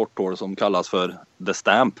finns ett korthål som kallas för The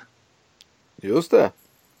Stamp. Just det.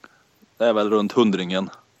 Det är väl runt 100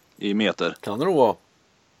 i meter. Kan det nog vara.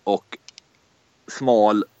 Och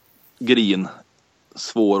smal green.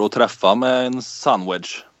 Svår att träffa med en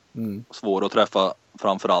sunwedge. Svår att träffa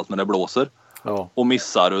framförallt när det blåser. Ja. Och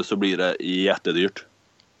missar du så blir det jättedyrt.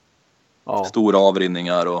 Ja. Stora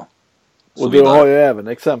avrinningar och så Och du vidare. har ju även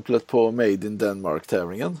exemplet på Made in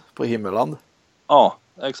Denmark-tävlingen på Himmeland. Ja,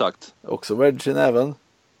 exakt. Också wedge i näven.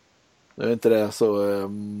 Nu är inte det så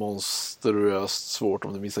monstruöst svårt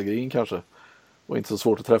om du missar green kanske. Och inte så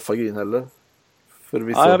svårt att träffa green heller.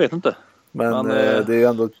 Förvisso. Ja, jag vet inte. Men det är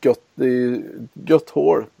ändå ett gött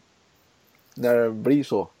hål. När det blir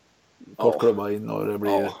så. Kort klubba in och det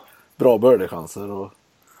blir bra birdie-chanser. Och...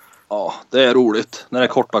 Ja, det är roligt när det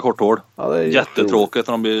är korthål. Ja, det är jättetråkigt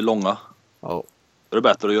när de blir långa. Ja. Då är det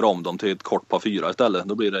bättre att göra om dem till ett kort par 4 istället.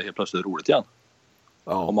 Då blir det helt plötsligt roligt igen.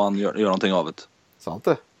 Ja. Om man gör någonting av det. Sant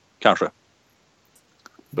det. Kanske.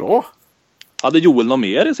 Bra. Hade Joel något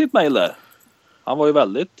mer i sitt mejl där? Han var ju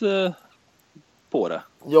väldigt på det.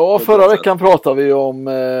 Ja, förra veckan pratade vi om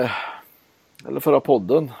eller förra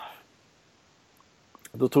podden.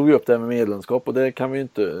 Då tog vi upp det här med medlemskap och det kan vi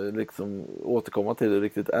inte liksom återkomma till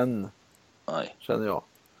riktigt än. Nej. Känner jag.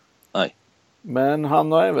 Nej. Men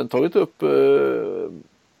han har även tagit upp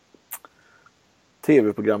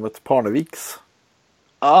tv-programmet Parneviks.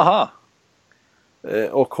 Aha.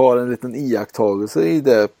 Och har en liten iakttagelse i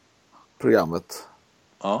det programmet.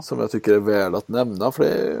 Ja. Som jag tycker är värd att nämna. För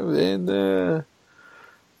det är en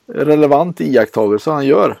relevant iakttagelse han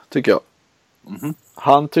gör, tycker jag. Mhm.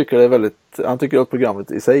 Han tycker att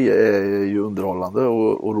programmet i sig är ju underhållande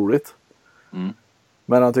och roligt. Mm.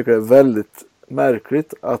 Men han tycker det är väldigt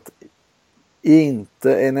märkligt att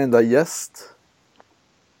inte en enda gäst,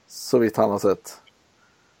 så vitt han har sett,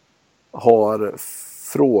 har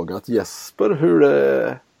frågat Jesper hur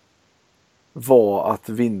det var att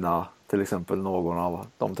vinna till exempel någon av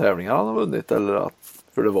de tävlingar han har vunnit, eller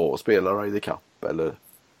hur det var att spela Ryder Cup, eller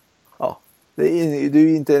ja, det är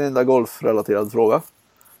ju inte en enda golfrelaterad fråga.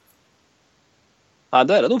 Nej,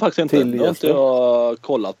 det är det nog faktiskt inte. Till Nu har inte jag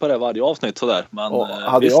kollat på det varje avsnitt sådär. Men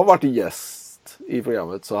hade visst. jag varit gäst i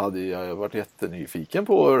programmet så hade jag varit jättenyfiken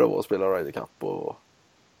på hur det var att spela Ryder Cup och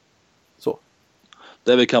så.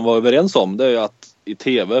 Det vi kan vara överens om, det är att i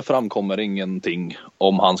tv framkommer ingenting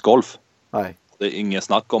om hans golf. Nej, Det är inget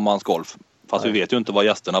snack om hans golf. Fast Nej. vi vet ju inte vad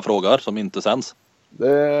gästerna frågar som inte sänds.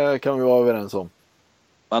 det kan vi vara överens om.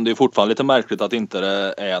 Men det är fortfarande lite märkligt att inte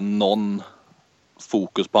det är någon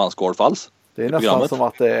fokus på hans golf alls. Det är i nästan programmet. som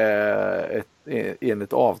att det är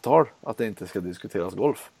enligt avtal att det inte ska diskuteras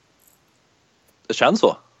golf. Det känns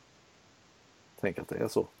så. Tänk att det är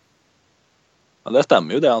så. Men det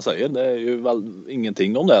stämmer ju det han säger. Det är ju väl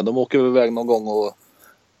ingenting om det. De åker iväg någon gång och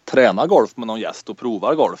tränar golf med någon gäst och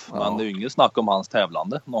provar golf. Ja. Men det är ju inget snack om hans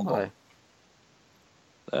tävlande någon gång. Nej,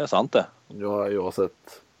 Det är sant det. jag har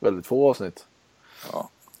sett väldigt få avsnitt. Ja.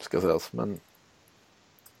 Ska sägas. Men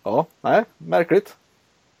ja, nej, märkligt.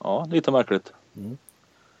 Ja, lite märkligt.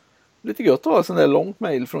 Lite gött att ha en sån där långt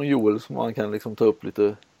mejl från Joel som man kan liksom ta upp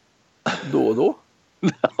lite då och då.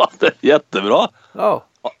 Ja, det är jättebra. Ja,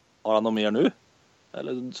 Har han något mer nu?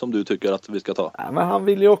 Eller som du tycker att vi ska ta? nej, men han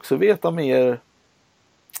vill ju också veta mer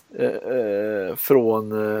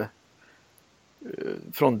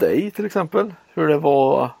från dig till exempel. Hur det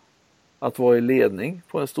var att vara i ledning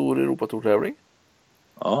på en stor Europatour-tävling.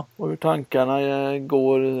 Ja. Och hur tankarna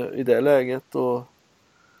går i det läget och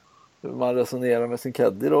hur man resonerar med sin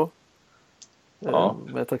caddy då. Ja.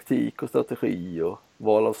 Med taktik och strategi och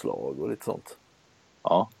val av slag och lite sånt.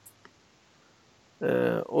 Ja.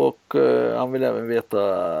 Och han vill även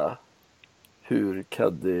veta hur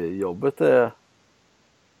caddy-jobbet är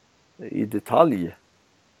i detalj.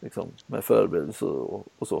 liksom, med förberedelse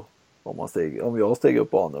och så. Om jag steg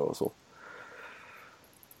upp banor och så.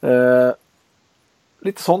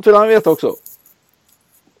 Lite sånt vill han veta också.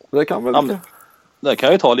 Det kan väl lite... Det kan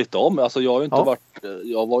jag ju ta lite om. Alltså jag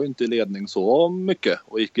var ju inte i ledning så mycket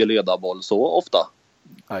och gick i ledarboll så ofta.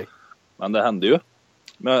 Nej. Men det hände ju.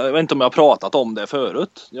 Men jag vet inte om jag har pratat om det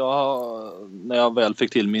förut. När jag väl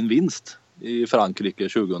fick till min vinst i Frankrike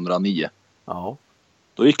 2009. Ja.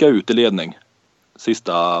 Då gick jag ut i ledning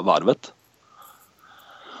sista varvet.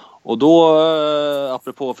 Och då,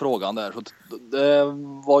 apropå frågan där, så det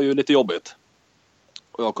var ju lite jobbigt.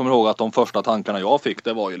 Och jag kommer ihåg att de första tankarna jag fick,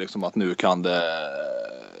 det var ju liksom att nu kan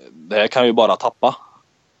det här kan ju bara tappa.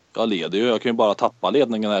 Jag leder ju, jag kan ju bara tappa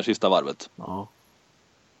ledningen här sista varvet. Ja.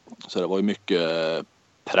 Så det var ju mycket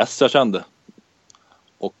press jag kände.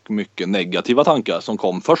 Och mycket negativa tankar som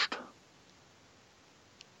kom först.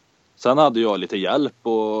 Sen hade jag lite hjälp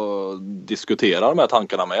och diskutera de här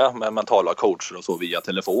tankarna med mentala coacher och så via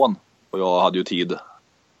telefon. Och jag hade ju tid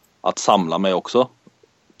att samla mig också.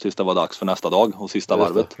 Tills det var dags för nästa dag och sista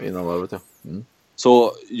varvet. Innan varvet, ja. Mm.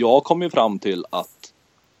 Så jag kom ju fram till att,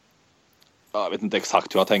 jag vet inte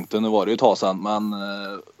exakt hur jag tänkte, nu var det ju ett tag sedan, men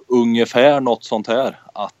ungefär något sånt här.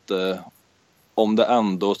 Att om det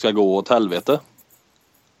ändå ska gå åt helvete.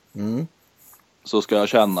 Så ska jag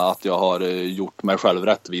känna att jag har gjort mig själv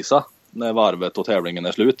rättvisa när varvet och tävlingen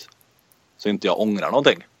är slut. Så inte jag ångrar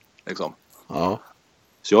någonting. Liksom. Ja.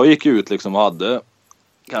 Så jag gick ut liksom och hade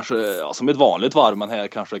kanske som ett vanligt varv, men här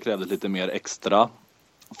kanske det krävdes lite mer extra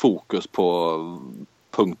fokus på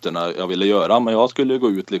punkterna jag ville göra. Men jag skulle gå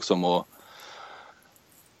ut liksom och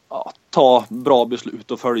ta bra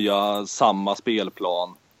beslut och följa samma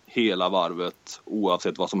spelplan hela varvet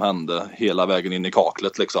oavsett vad som hände hela vägen in i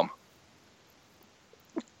kaklet liksom.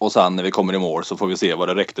 Och sen när vi kommer i mål så får vi se vad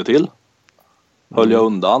det räckte till. Höll jag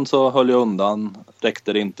undan så höll jag undan.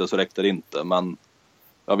 Räckte det inte så räckte det inte. Men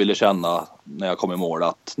jag ville känna när jag kom i mål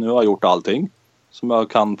att nu har jag gjort allting som jag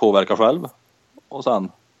kan påverka själv. Och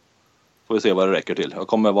sen får vi se vad det räcker till. Jag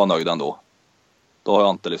kommer vara nöjd ändå. Då har jag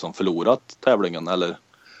inte liksom förlorat tävlingen eller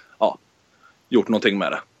gjort någonting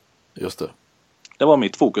med det. Just det. Det var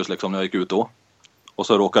mitt fokus liksom när jag gick ut då. Och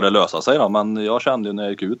så råkade det lösa sig då. Men jag kände ju när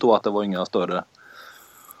jag gick ut då att det var inga större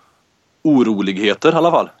oroligheter i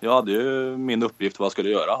alla fall. Jag hade ju min uppgift vad jag skulle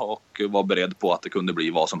göra och var beredd på att det kunde bli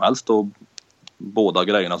vad som helst. Och båda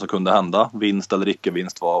grejerna som kunde hända, vinst eller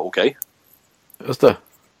icke-vinst, var okej. Just det.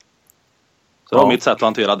 Så det var mitt sätt att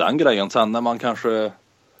hantera den grejen. Sen när man kanske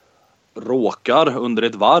råkar under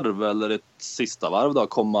ett varv eller ett sista varv då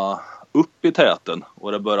komma upp i täten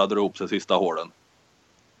och det börjar dra ihop sig sista hålen.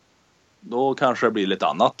 Då kanske det blir lite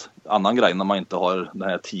annan grej när man inte har den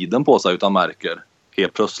här tiden på sig utan märker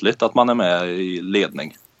helt plötsligt att man är med i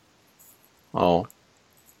ledning. Ja.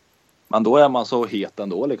 Men då är man så het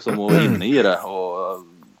ändå liksom och inne i det och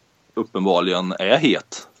uppenbarligen är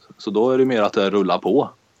het. Så då är det mer att det rullar på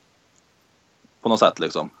något sätt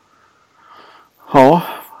liksom. Ja.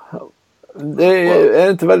 Det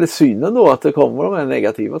är inte väldigt synen då att det kommer de här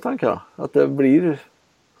negativa tankarna? Att det blir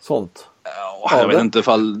sånt? Ja, jag vet inte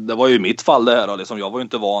ifall, det var ju mitt fall det här då, liksom. Jag var ju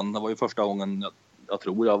inte van, det var ju första gången jag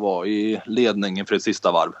tror jag var i ledningen för ett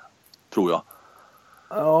sista varv, tror jag.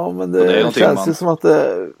 Ja, men det känns ju som att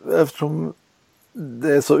eftersom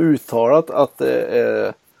det är så uttalat att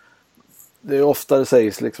det är ofta det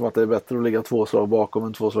sägs liksom att det är bättre att ligga 2 slag bakom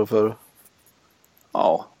än 2 slag före.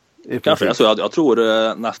 Ja, kanske är så. Jag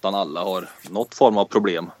tror nästan alla har något form av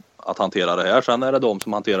problem att hantera det här. Sen är det de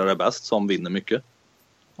som hanterar det bäst som vinner mycket.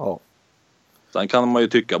 Ja. Sen kan man ju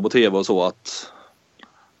tycka på tv och så att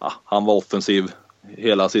han var offensiv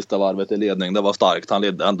hela sista varvet i ledning. Det var starkt. Han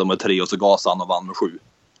ledde ändå med 3 och så gasade han och vann med 7.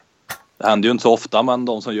 Det händer ju inte så ofta, men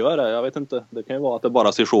de som gör det, jag vet inte. Det kan ju vara att det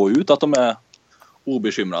bara ser så ut att de är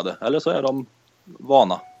obekymrade. Eller så är de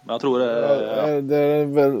vana. Men jag tror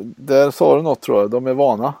där sa du något, tror jag. De är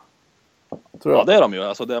vana. Tror jag. Ja, det är de ju.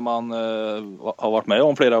 Alltså det man har varit med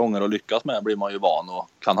om flera gånger och lyckats med blir man ju van och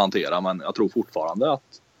kan hantera. Men jag tror fortfarande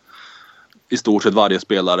att i stort sett varje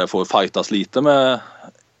spelare får fightas lite med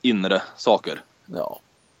inre saker. Ja,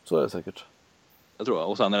 så är det säkert. Jag tror jag.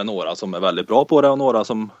 Och sen är det några som är väldigt bra på det och några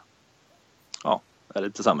som är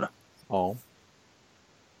lite sämre. Ja.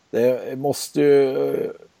 Det måste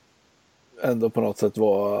ju ändå på något sätt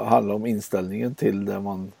handla om inställningen till det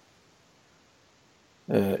man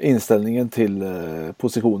inställningen till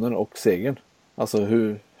positionen och segern. Alltså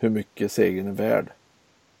hur mycket segern är värd.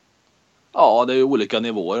 Ja, det är ju olika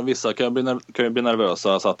nivåer. Vissa kan ju bli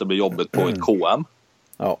nervösa så att det blir jobbigt på ett KM.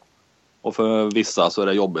 Ja. Och för vissa så är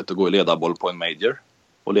det jobbigt att gå i ledarboll på en major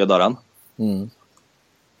och leda den.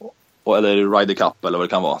 Eller Ryder Cup eller vad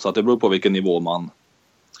det kan vara. Så att det beror på vilken nivå man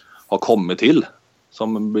har kommit till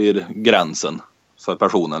som blir gränsen för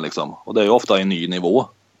personen liksom. Och det är ju ofta en ny nivå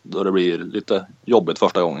då det blir lite jobbigt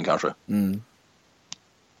första gången kanske.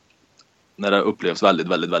 När det upplevs väldigt,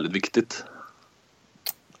 väldigt, väldigt viktigt.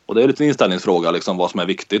 Och det är lite en inställningsfråga liksom, vad som är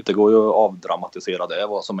viktigt. Det går ju att avdramatisera det,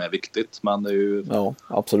 vad som är viktigt. Men det är ju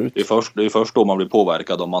absolut. Det är först då man blir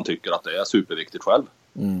påverkad om man tycker att det är superviktigt själv.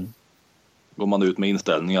 Går man ut med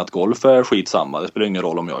inställning att golf är skitsamma. Det spelar ingen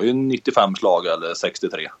roll om jag är 95 slag eller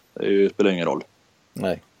 63. Det spelar ingen roll.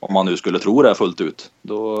 Nej. Om man nu skulle tro det fullt ut.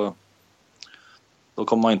 Då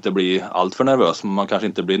kommer man inte bli allt för nervös. Men man kanske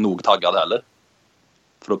inte blir nog taggad heller.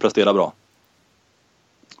 För att prestera bra.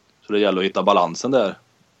 Så det gäller att hitta balansen där.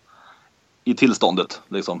 I tillståndet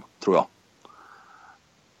liksom, tror jag.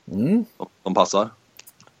 De passar.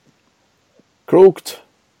 Klokt.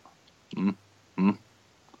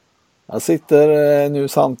 Jag sitter nu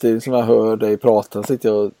samtidigt som jag hör dig prata, sitter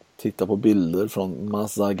jag och tittar på bilder från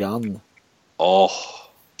Mazagan.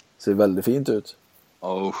 Ser väldigt fint ut.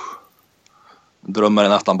 Drömmer är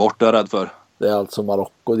nästan bort, är jag rädd för. Det är alltså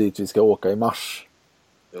Marocko dit vi ska åka i mars.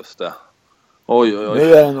 Just det. Oj.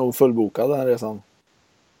 Nu är den nog fullbokad den här resan.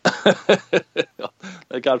 Ja,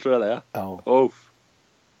 det kanske är det. Ja.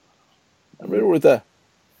 Det blir roligt det.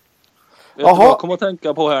 Vet du vad jag kommer att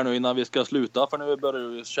tänka på här nu innan vi ska sluta? För nu börjar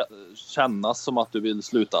det kännas som att du vill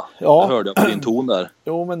sluta. Ja. Jag hörde på din ton där.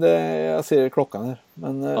 Jo, men jag ser klockan här.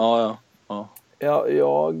 Men,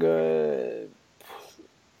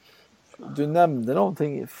 du nämnde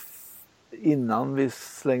någonting innan vi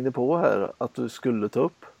slängde på här att du skulle ta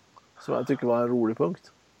upp. Så jag tycker var en rolig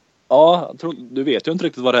punkt. Ja, du vet ju inte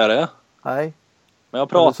riktigt vad det här är. Nej. Men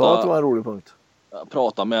du sa att det var en rolig punkt. Jag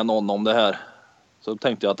pratade med någon om det här. Så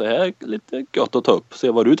tänkte jag att det här är lite gött att ta upp. Se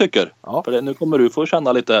vad du tycker. Ja. För nu kommer du få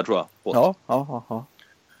känna lite här, tror jag. Ja.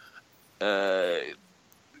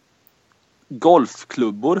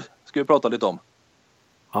 Golfklubbor ska vi prata lite om.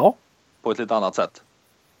 Ja. På ett lite annat sätt.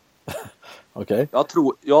 Okej.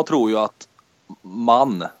 Jag tror ju att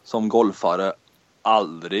man som golfare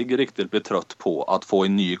aldrig riktigt blir trött på att få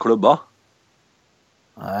en ny klubba.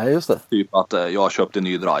 Nej, just det. Typ att jag har köpt en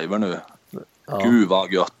ny driver nu. Ja. Gud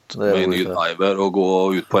vad gött med en ny driver och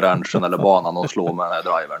gå ut på ranchen eller banan och slå med den här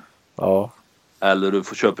drivern. Ja. Eller du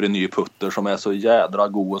köper en ny putter som är så jädra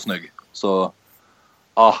god och snygg. Så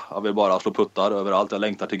jag vill bara slå puttar överallt. Jag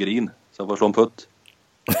längtar till green så jag får slå en putt.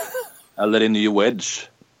 Eller en ny wedge.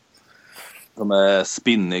 Som är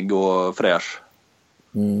spinnig och fräsch.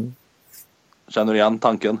 Känner du igen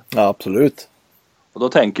tanken? Ja, absolut. Och då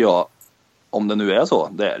tänker jag, om det nu är så,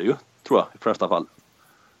 det är det ju, tror jag, i flesta fall.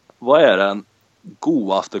 Vad är den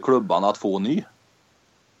godaste klubban att få ny?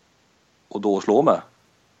 Och då slå med?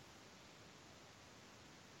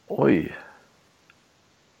 Oj.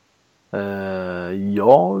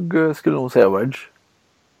 Jag skulle nog säga wedge.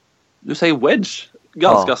 Du säger wedge?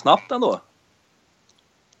 Ganska snabbt ändå.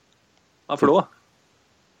 Varför då?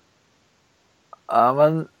 Ja,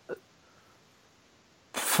 men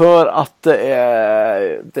för att det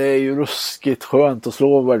är ju ruskigt skönt att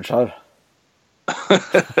slå wedgar.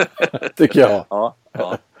 Tycker jag. Ja.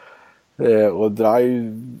 Och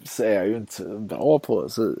drives är jag ju inte bra på.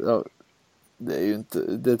 Så det är ju inte,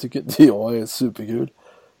 det tycker inte jag är superkul.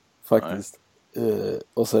 Faktiskt.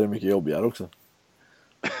 Och så är det mycket jobbigare också.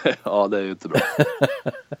 Ja, det är ju inte bra.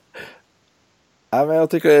 Nej, men jag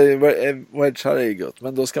tycker wedgar är gott.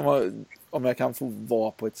 Men då ska man, om jag kan få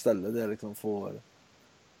vara på ett ställe där jag liksom får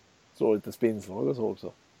slå lite spinslag och så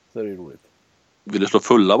också. Så är det ju roligt. Vill du slå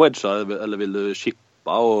fulla wedgar eller vill du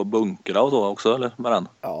chippa och bunkra och så också eller med den?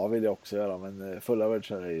 Ja, vill jag också göra. Men fulla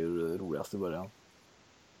wedgar är ju roligast i början.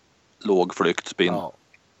 Låg flykt, spin. Ja,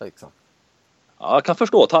 exakt. Ja, jag kan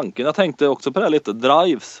förstå tanken. Jag tänkte också på det här lite.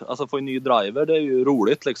 Drives, alltså få en ny driver, det är ju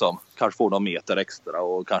roligt liksom. Kanske få någon meter extra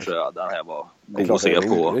och kanske den här var god att se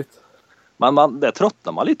på. Men det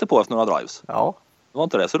tröttnar man lite på efter några drives. Ja. Det var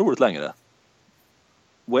inte det så roligt längre.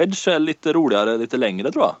 Wedge är lite roligare, lite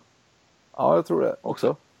längre tror jag. Ja, jag tror det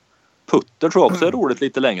också. Putter tror jag också är roligt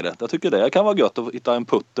lite längre. Jag tycker det kan vara gött att hitta en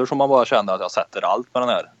putter som man bara känner att jag sätter allt med den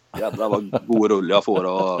här. Jävlar vad god rull jag får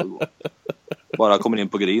och bara kommer in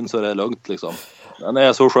på green så är det lugnt liksom. Den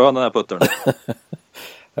är så skön den här puttern.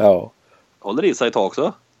 Ja. Håller i sig ett tag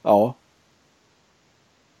också. Ja.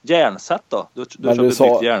 Järnsätt då? Du köpte ett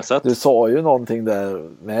nytt järnsätt. Du sa ju någonting där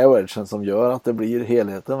med wedgen som gör att det blir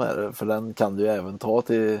helheten med det. För den kan du ju även ta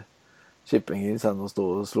till chipping sen och stå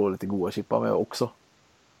och slå lite goda chippar med också.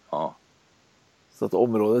 Ja. Så att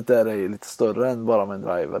området där är lite större än bara med en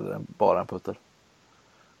drive eller bara en putter.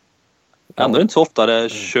 Ändå inte så ofta det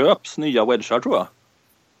köps nya wedgar tror jag.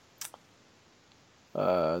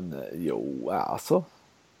 Jo, alltså.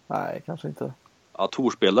 Nej, kanske inte. Ja,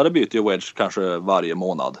 tourspelare byter ju wedge kanske varje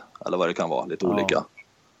månad. Eller vad det kan vara, lite olika.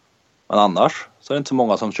 Men annars så är det inte så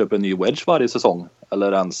många som köper en ny wedge varje säsong.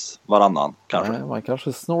 Eller ens varannan kanske. Nej, man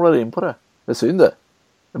kanske snålar in på det. Det är synd det.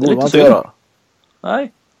 Det borde lite man inte synd. göra.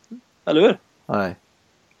 Nej, eller hur?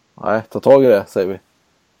 Nej, ta tag i det säger vi.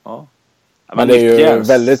 Ja. Men det är ju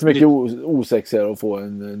väldigt mycket osexigare att få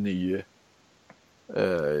en ny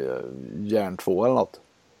järn 2 eller något.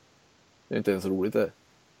 Det är inte ens roligt det.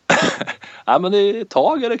 Nej, men ett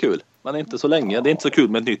tag är det kul. Men inte så länge. Det är inte så kul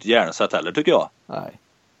med ett nytt järnsätt heller tycker jag. Nej.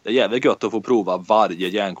 Det är jävligt gött att få prova varje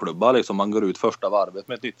järnklubba. Liksom man går ut första varvet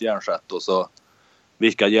med ett nytt järnsätt och så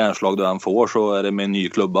vilka järnslag du än får så är det med en ny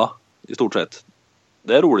klubba i stort sett.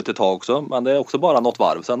 Det är roligt ett tag också, men det är också bara något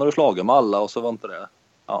varv. Sen har du slagit med alla och så var inte det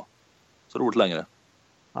så roligt längre.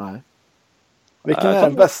 Nej. Vilken är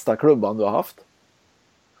den bästa klubban du har haft?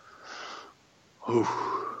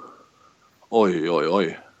 Oj.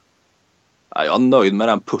 Jag är nöjd med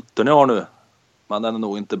den puttern jag har nu. Men den är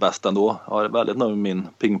nog inte bäst ändå. Jag är väldigt nöjd med min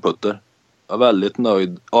pingputter. Jag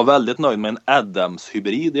är väldigt nöjd med en Adams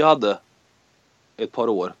hybrid jag hade ett par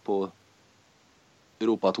år på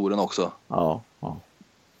Europatouren också. Ja.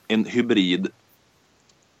 En hybrid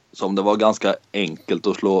som det var ganska enkelt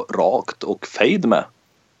att slå rakt och fade med.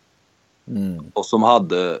 Och som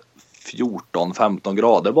hade 14-15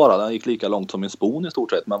 grader bara. Den gick lika långt som en spon i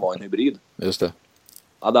stort sett, men var en hybrid. Just det.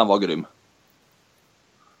 Ja, den var grym.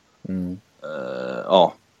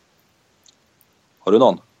 Ja. Har du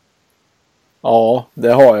någon? Ja,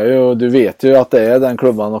 det har jag ju. Du vet ju att det är den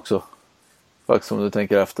klubban också. Faktiskt, om du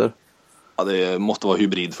tänker efter. Ja, det måste vara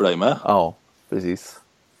hybrid för dig med. Ja, precis.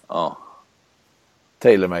 Ja.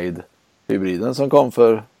 TaylorMade hybriden som kom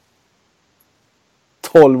för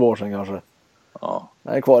 12 år sedan kanske. Ja.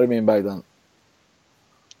 Den är kvar i min bag den.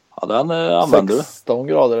 Ja, den använder du. 16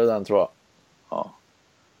 grader är den tror jag. Ja.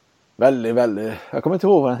 Väldigt. Jag kommer inte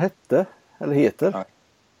ihåg vad den hette. Eller heter.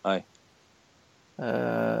 Nej.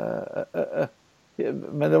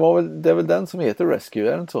 Men det är väl den som heter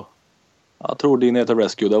Rescue, är det inte så? Jag tror din heter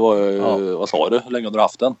Rescue. Det var ju, vad sa du? Hur länge har du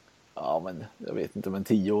haft den? Ja, men jag vet inte, men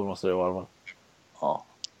 10 år måste det vara i alla fall. Ja.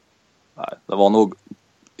 Nej, det var nog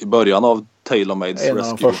i början av TaylorMades Rescue. En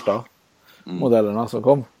av de första modellerna som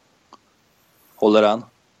kom. Håller den?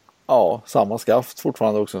 Ja, samma skaft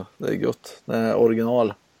fortfarande också. Det är gött. Den är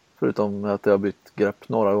original. Förutom att jag har bytt grepp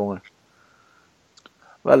några gånger.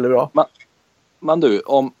 Väldigt bra. Men du,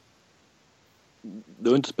 om du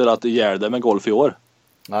har inte spelat ihjäl dig med golf i år.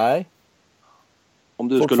 Nej. Om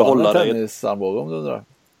du skulle hålla dig... tennisarmbåge om du undrar.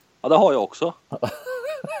 Ja, det har jag också.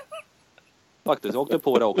 Faktiskt, jag åkte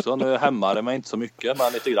på det också. Nu hämmar det mig inte så mycket,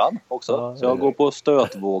 men lite grann också. Ja, så jag går på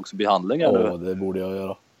stötvågsbehandling nu. Det borde jag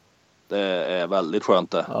göra. Det är väldigt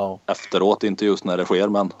skönt det. Ja. Efteråt, inte just när det sker,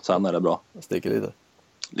 men sen är det bra. Jag sticker lite.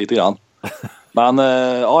 Lite grann. Men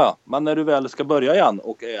men när du väl ska börja igen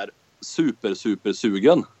och är super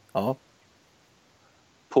sugen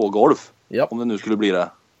på golf, om det nu skulle bli det,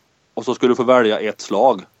 och så skulle du få välja ett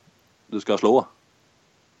slag du ska slå.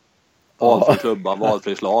 Valfri klubba,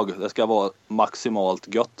 valfri slag. Det ska vara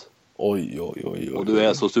maximalt gött. Oj. Och du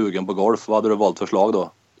är så sugen på golf. Vad hade du valt för slag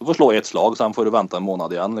då? Du får slå ett slag, sen får du vänta en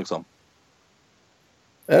månad igen liksom.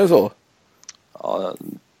 Är det så? Ja,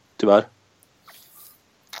 tyvärr.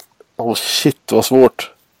 Shit, vad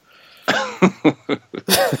svårt.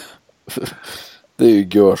 Det är ju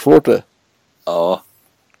görsvårt det. Ja.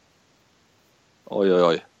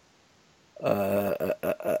 Oj.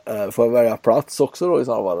 Får jag välja plats också då i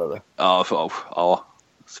så fall eller? Ja.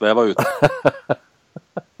 Sväva ut.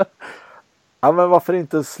 Ja, men varför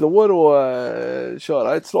inte slå då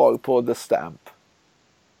köra ett slag på The Stamp?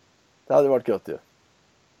 Det hade varit gött ju.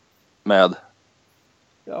 Med?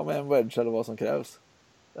 Ja, med en wedge eller vad som krävs.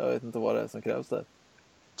 Jag vet inte vad det är som krävs där.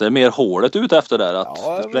 Det är mer hålet ut efter där. Att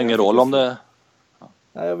det spelar ingen roll om det...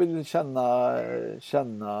 Nej, jag vill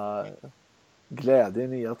känna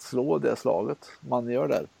glädjen i att slå det slaget man gör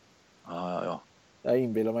där. Ja. Jag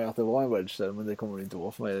inbillar mig att det var en wedge där, men det kommer det inte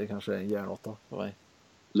vara för mig. Det kanske är en järn-8 för mig.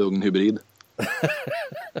 Lugn hybrid.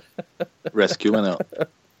 Rescue menar jag.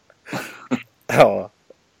 Ja.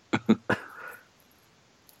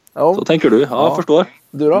 Så tänker du. Ja, jag förstår.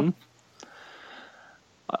 Du då?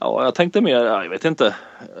 Ja, jag tänkte mer, jag vet inte.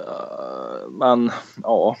 Men,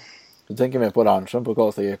 ja. Du tänker mer på orangen på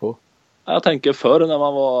Karlstad GK? Jag tänker förr när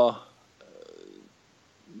man var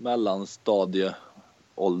mellanstadie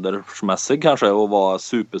åldersmässig kanske och var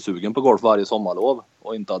supersugen på golf varje sommarlov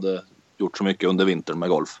och inte hade gjort så mycket under vintern med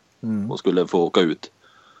golf och skulle få åka ut.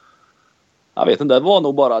 Jag vet inte, det var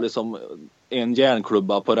nog bara liksom en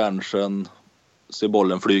järnklubba på ranchen, se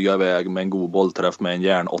bollen flyga iväg med en god bollträff med en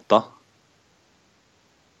järn 8.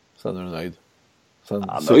 Sen är du nöjd? Sen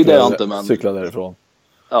nöjd är jag inte, men... cykla därifrån.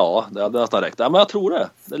 Ja, det hade nästan räckt. Ja, men jag tror det.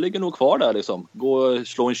 Det ligger nog kvar där liksom. Gå och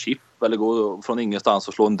slå en chip eller gå från ingenstans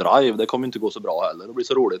och slå en drive. Det kommer inte gå så bra heller. Det blir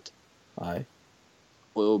så roligt. Nej.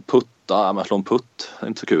 Och putta, men slå en putt. Det är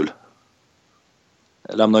inte så kul.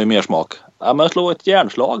 Det lämnar ju mer smak. Ja, men slå ett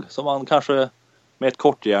järnslag som man kanske med ett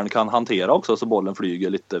kortjärn kan hantera också så bollen flyger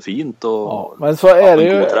lite fint. Och, ja, men så är det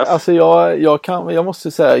ju. Alltså jag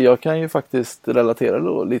måste säga, jag kan ju faktiskt relatera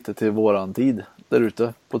då lite till våran tid där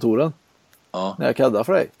ute på touren. Ja. När jag kaddade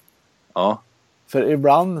för dig. Ja. För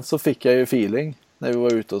ibland så fick jag ju feeling när vi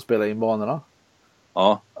var ute och spelade in banorna.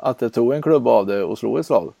 Ja. Att det tog en klubb av det och slog ett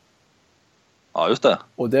slag. Ja, just det.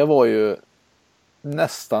 Och det var ju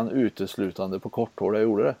nästan uteslutande på korthål jag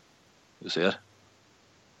gjorde det. Du ser.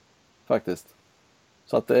 Faktiskt.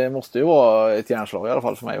 Så att det måste ju vara ett järnslag i alla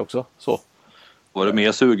fall för mig också. Så. Var du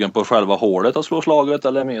mer sugen på själva hålet att slå slaget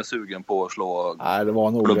eller mer sugen på att slå? Nej, det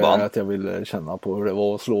var nog klubban? Att jag ville känna på hur det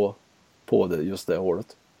var att slå på det, just det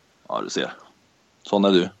hålet. Ja, du ser. Sån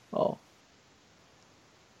är du. Ja.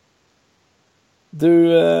 Du,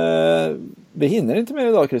 vi hinner inte mer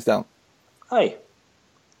idag, Christian. Nej.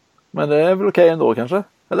 Men det är väl okej ändå kanske?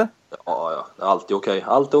 Eller? Ja. Det är alltid okej.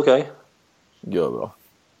 Alltid okej. Gör bra.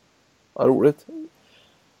 Vad roligt.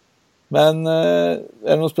 Men är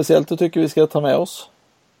det något speciellt du tycker vi ska ta med oss?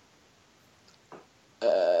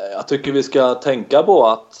 Jag tycker vi ska tänka på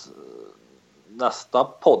att nästa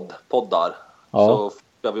poddar så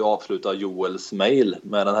ska vi avsluta Joels mail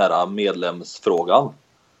med den här medlemsfrågan.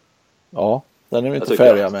 Ja, den är vi inte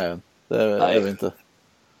färdiga med än. Det är vi inte.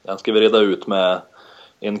 Den ska vi reda ut med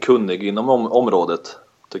en kunnig inom området,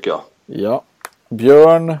 tycker jag. Ja.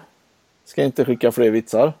 Björn ska inte skicka fler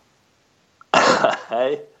vitsar.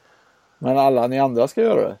 Nej. Men alla ni andra ska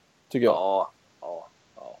göra det, tycker jag. Ja.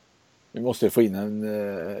 Vi måste få in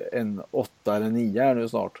en 8 eller 9 här nu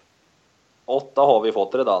snart. 8 har vi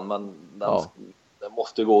fått redan, men den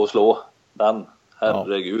måste gå att slå. Den,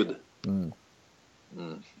 herregud. Ja.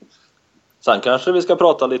 Mm. Sen kanske vi ska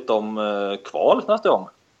prata lite om kval nästa gång.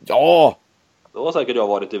 Ja! Då har säkert jag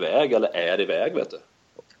varit iväg, eller är iväg, vet du.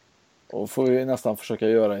 Och får vi nästan försöka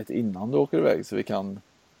göra ett innan du åker iväg så vi kan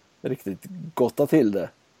riktigt gotta till det.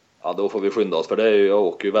 Ja, då får vi skynda oss, för jag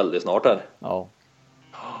åker ju väldigt snart här. Ja.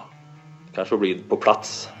 Kanske blir på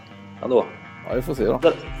plats ändå. Ja, vi får se då.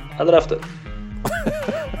 Eller efter.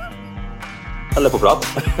 Eller på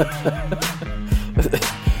plats.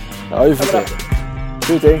 Ja, vi får se.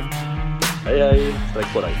 Shooting. Hej,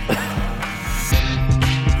 sträck på dig.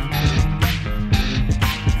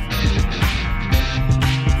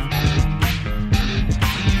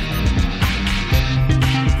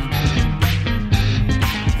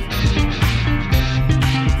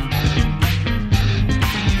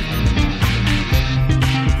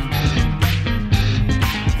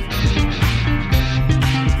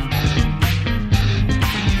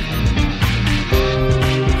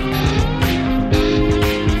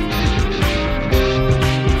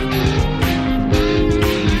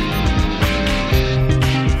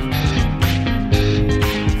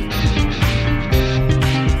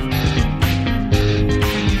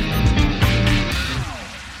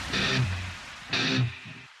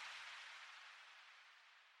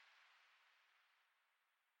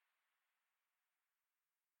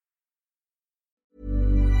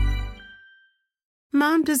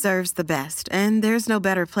 Mom deserves the best, and there's no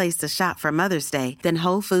better place to shop for Mother's Day than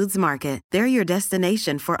Whole Foods Market. They're your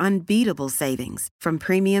destination for unbeatable savings, from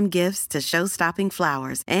premium gifts to show-stopping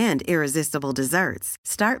flowers and irresistible desserts.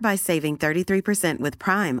 Start by saving 33% with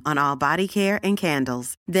Prime on all body care and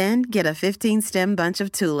candles. Then get a 15-stem bunch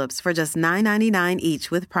of tulips for just $9.99 each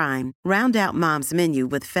with Prime. Round out Mom's menu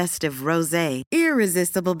with festive rosé,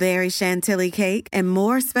 irresistible berry chantilly cake, and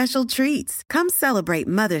more special treats. Come celebrate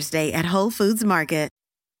Mother's Day at Whole Foods Market.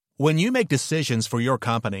 When you make decisions for your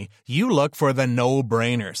company, you look for the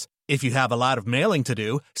no-brainers. If you have a lot of mailing to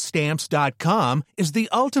do, Stamps.com is the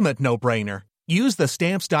ultimate no-brainer. Use the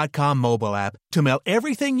Stamps.com mobile app to mail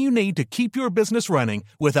everything you need to keep your business running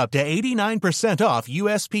with up to 89% off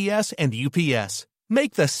USPS and UPS.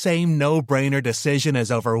 Make the same no-brainer decision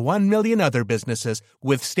as over 1 million other businesses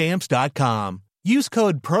with Stamps.com. Use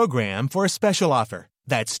code PROGRAM for a special offer.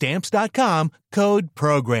 That's Stamps.com, code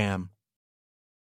PROGRAM.